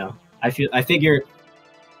 but I figure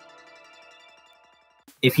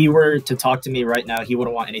if he were to talk to me right now, he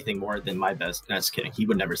wouldn't want anything more than my best. No, just kidding. He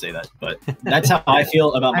would never say that, but that's how I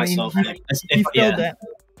feel about myself.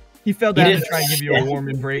 He fell down to try and give you a warm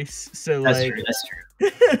embrace. So that's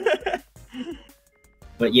true.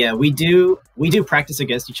 But yeah, we do practice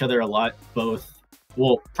against each other a lot,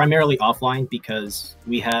 primarily offline, because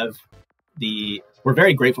we're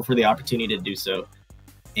very grateful for the opportunity to do so.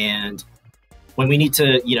 And when we need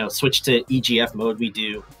to, switch to EGF mode, we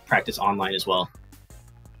do practice online as well.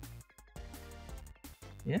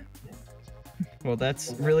 Yeah. Well,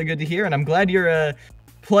 that's really good to hear, and I'm glad you're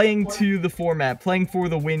playing to the format, playing for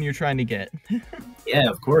the win you're trying to get. Yeah,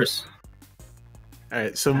 of course. All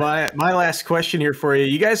right, so my last question here for you.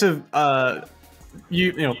 You guys have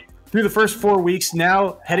through the first 4 weeks,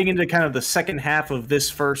 now heading into kind of the second half of this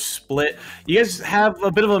first split, you guys have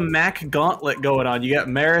a bit of a MAC gauntlet going on. You got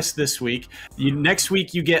Marist this week. Next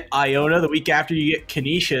week you get Iona. The week after you get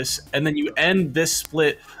Canisius, and then you end this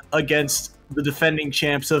split against the defending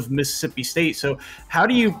champs of Mississippi State. So how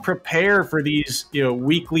do you prepare for these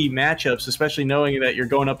weekly matchups, especially knowing that you're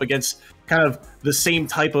going up against kind of the same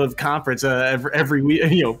type of conference every week,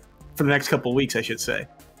 for the next couple of weeks, I should say?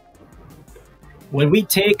 When we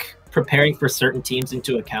take preparing for certain teams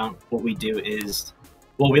into account, what we do is,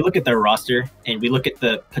 we look at their roster and we look at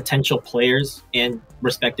the potential players and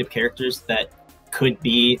respective characters that could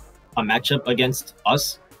be a matchup against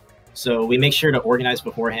us. So we make sure to organize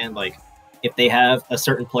beforehand. Like if they have a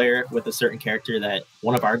certain player with a certain character that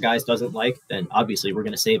one of our guys doesn't like, then obviously we're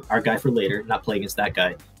going to save our guy for later, not play against that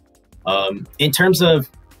guy. In terms of,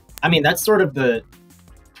 I mean, that's sort of that's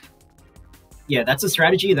a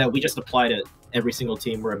strategy that we just apply to every single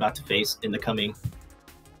team we're about to face in the coming,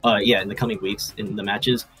 in the coming weeks in the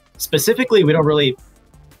matches. Specifically, we don't really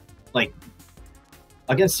like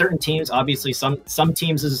against certain teams. Obviously, some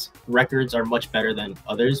teams' records are much better than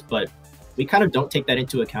others, but we kind of don't take that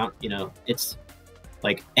into account. You know, it's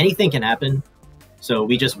like anything can happen. So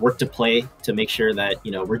we just work to play to make sure that,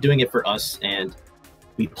 you know, we're doing it for us and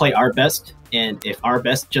we play our best. And if our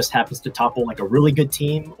best just happens to topple like a really good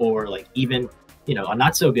team or like even, you know, a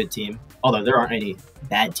not so good team, although there aren't any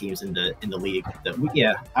bad teams in the league,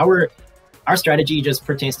 our strategy just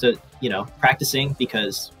pertains to, you know, practicing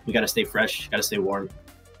because we got to stay fresh, got to stay warm.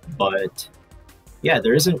 But yeah,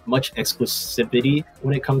 there isn't much exclusivity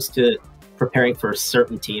when it comes to preparing for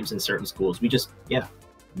certain teams and certain schools. We just,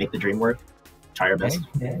 make the dream work, try our best.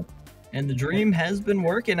 Okay. And the dream has been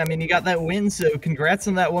working. I mean, you got that win, so congrats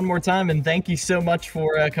on that one more time. And thank you so much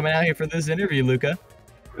for coming out here for this interview, Luca.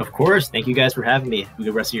 Of course. Thank you guys for having me. Have a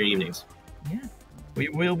good rest of your evenings. Yeah, we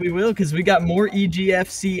will, because we got more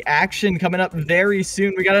EGFC action coming up very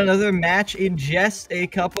soon. We got another match in just a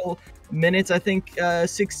couple minutes. I think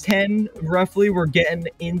 6:10 roughly. We're getting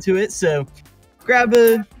into it. So grab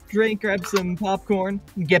a drink, grab some popcorn,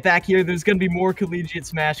 and get back here. There's going to be more Collegiate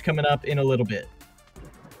Smash coming up in a little bit.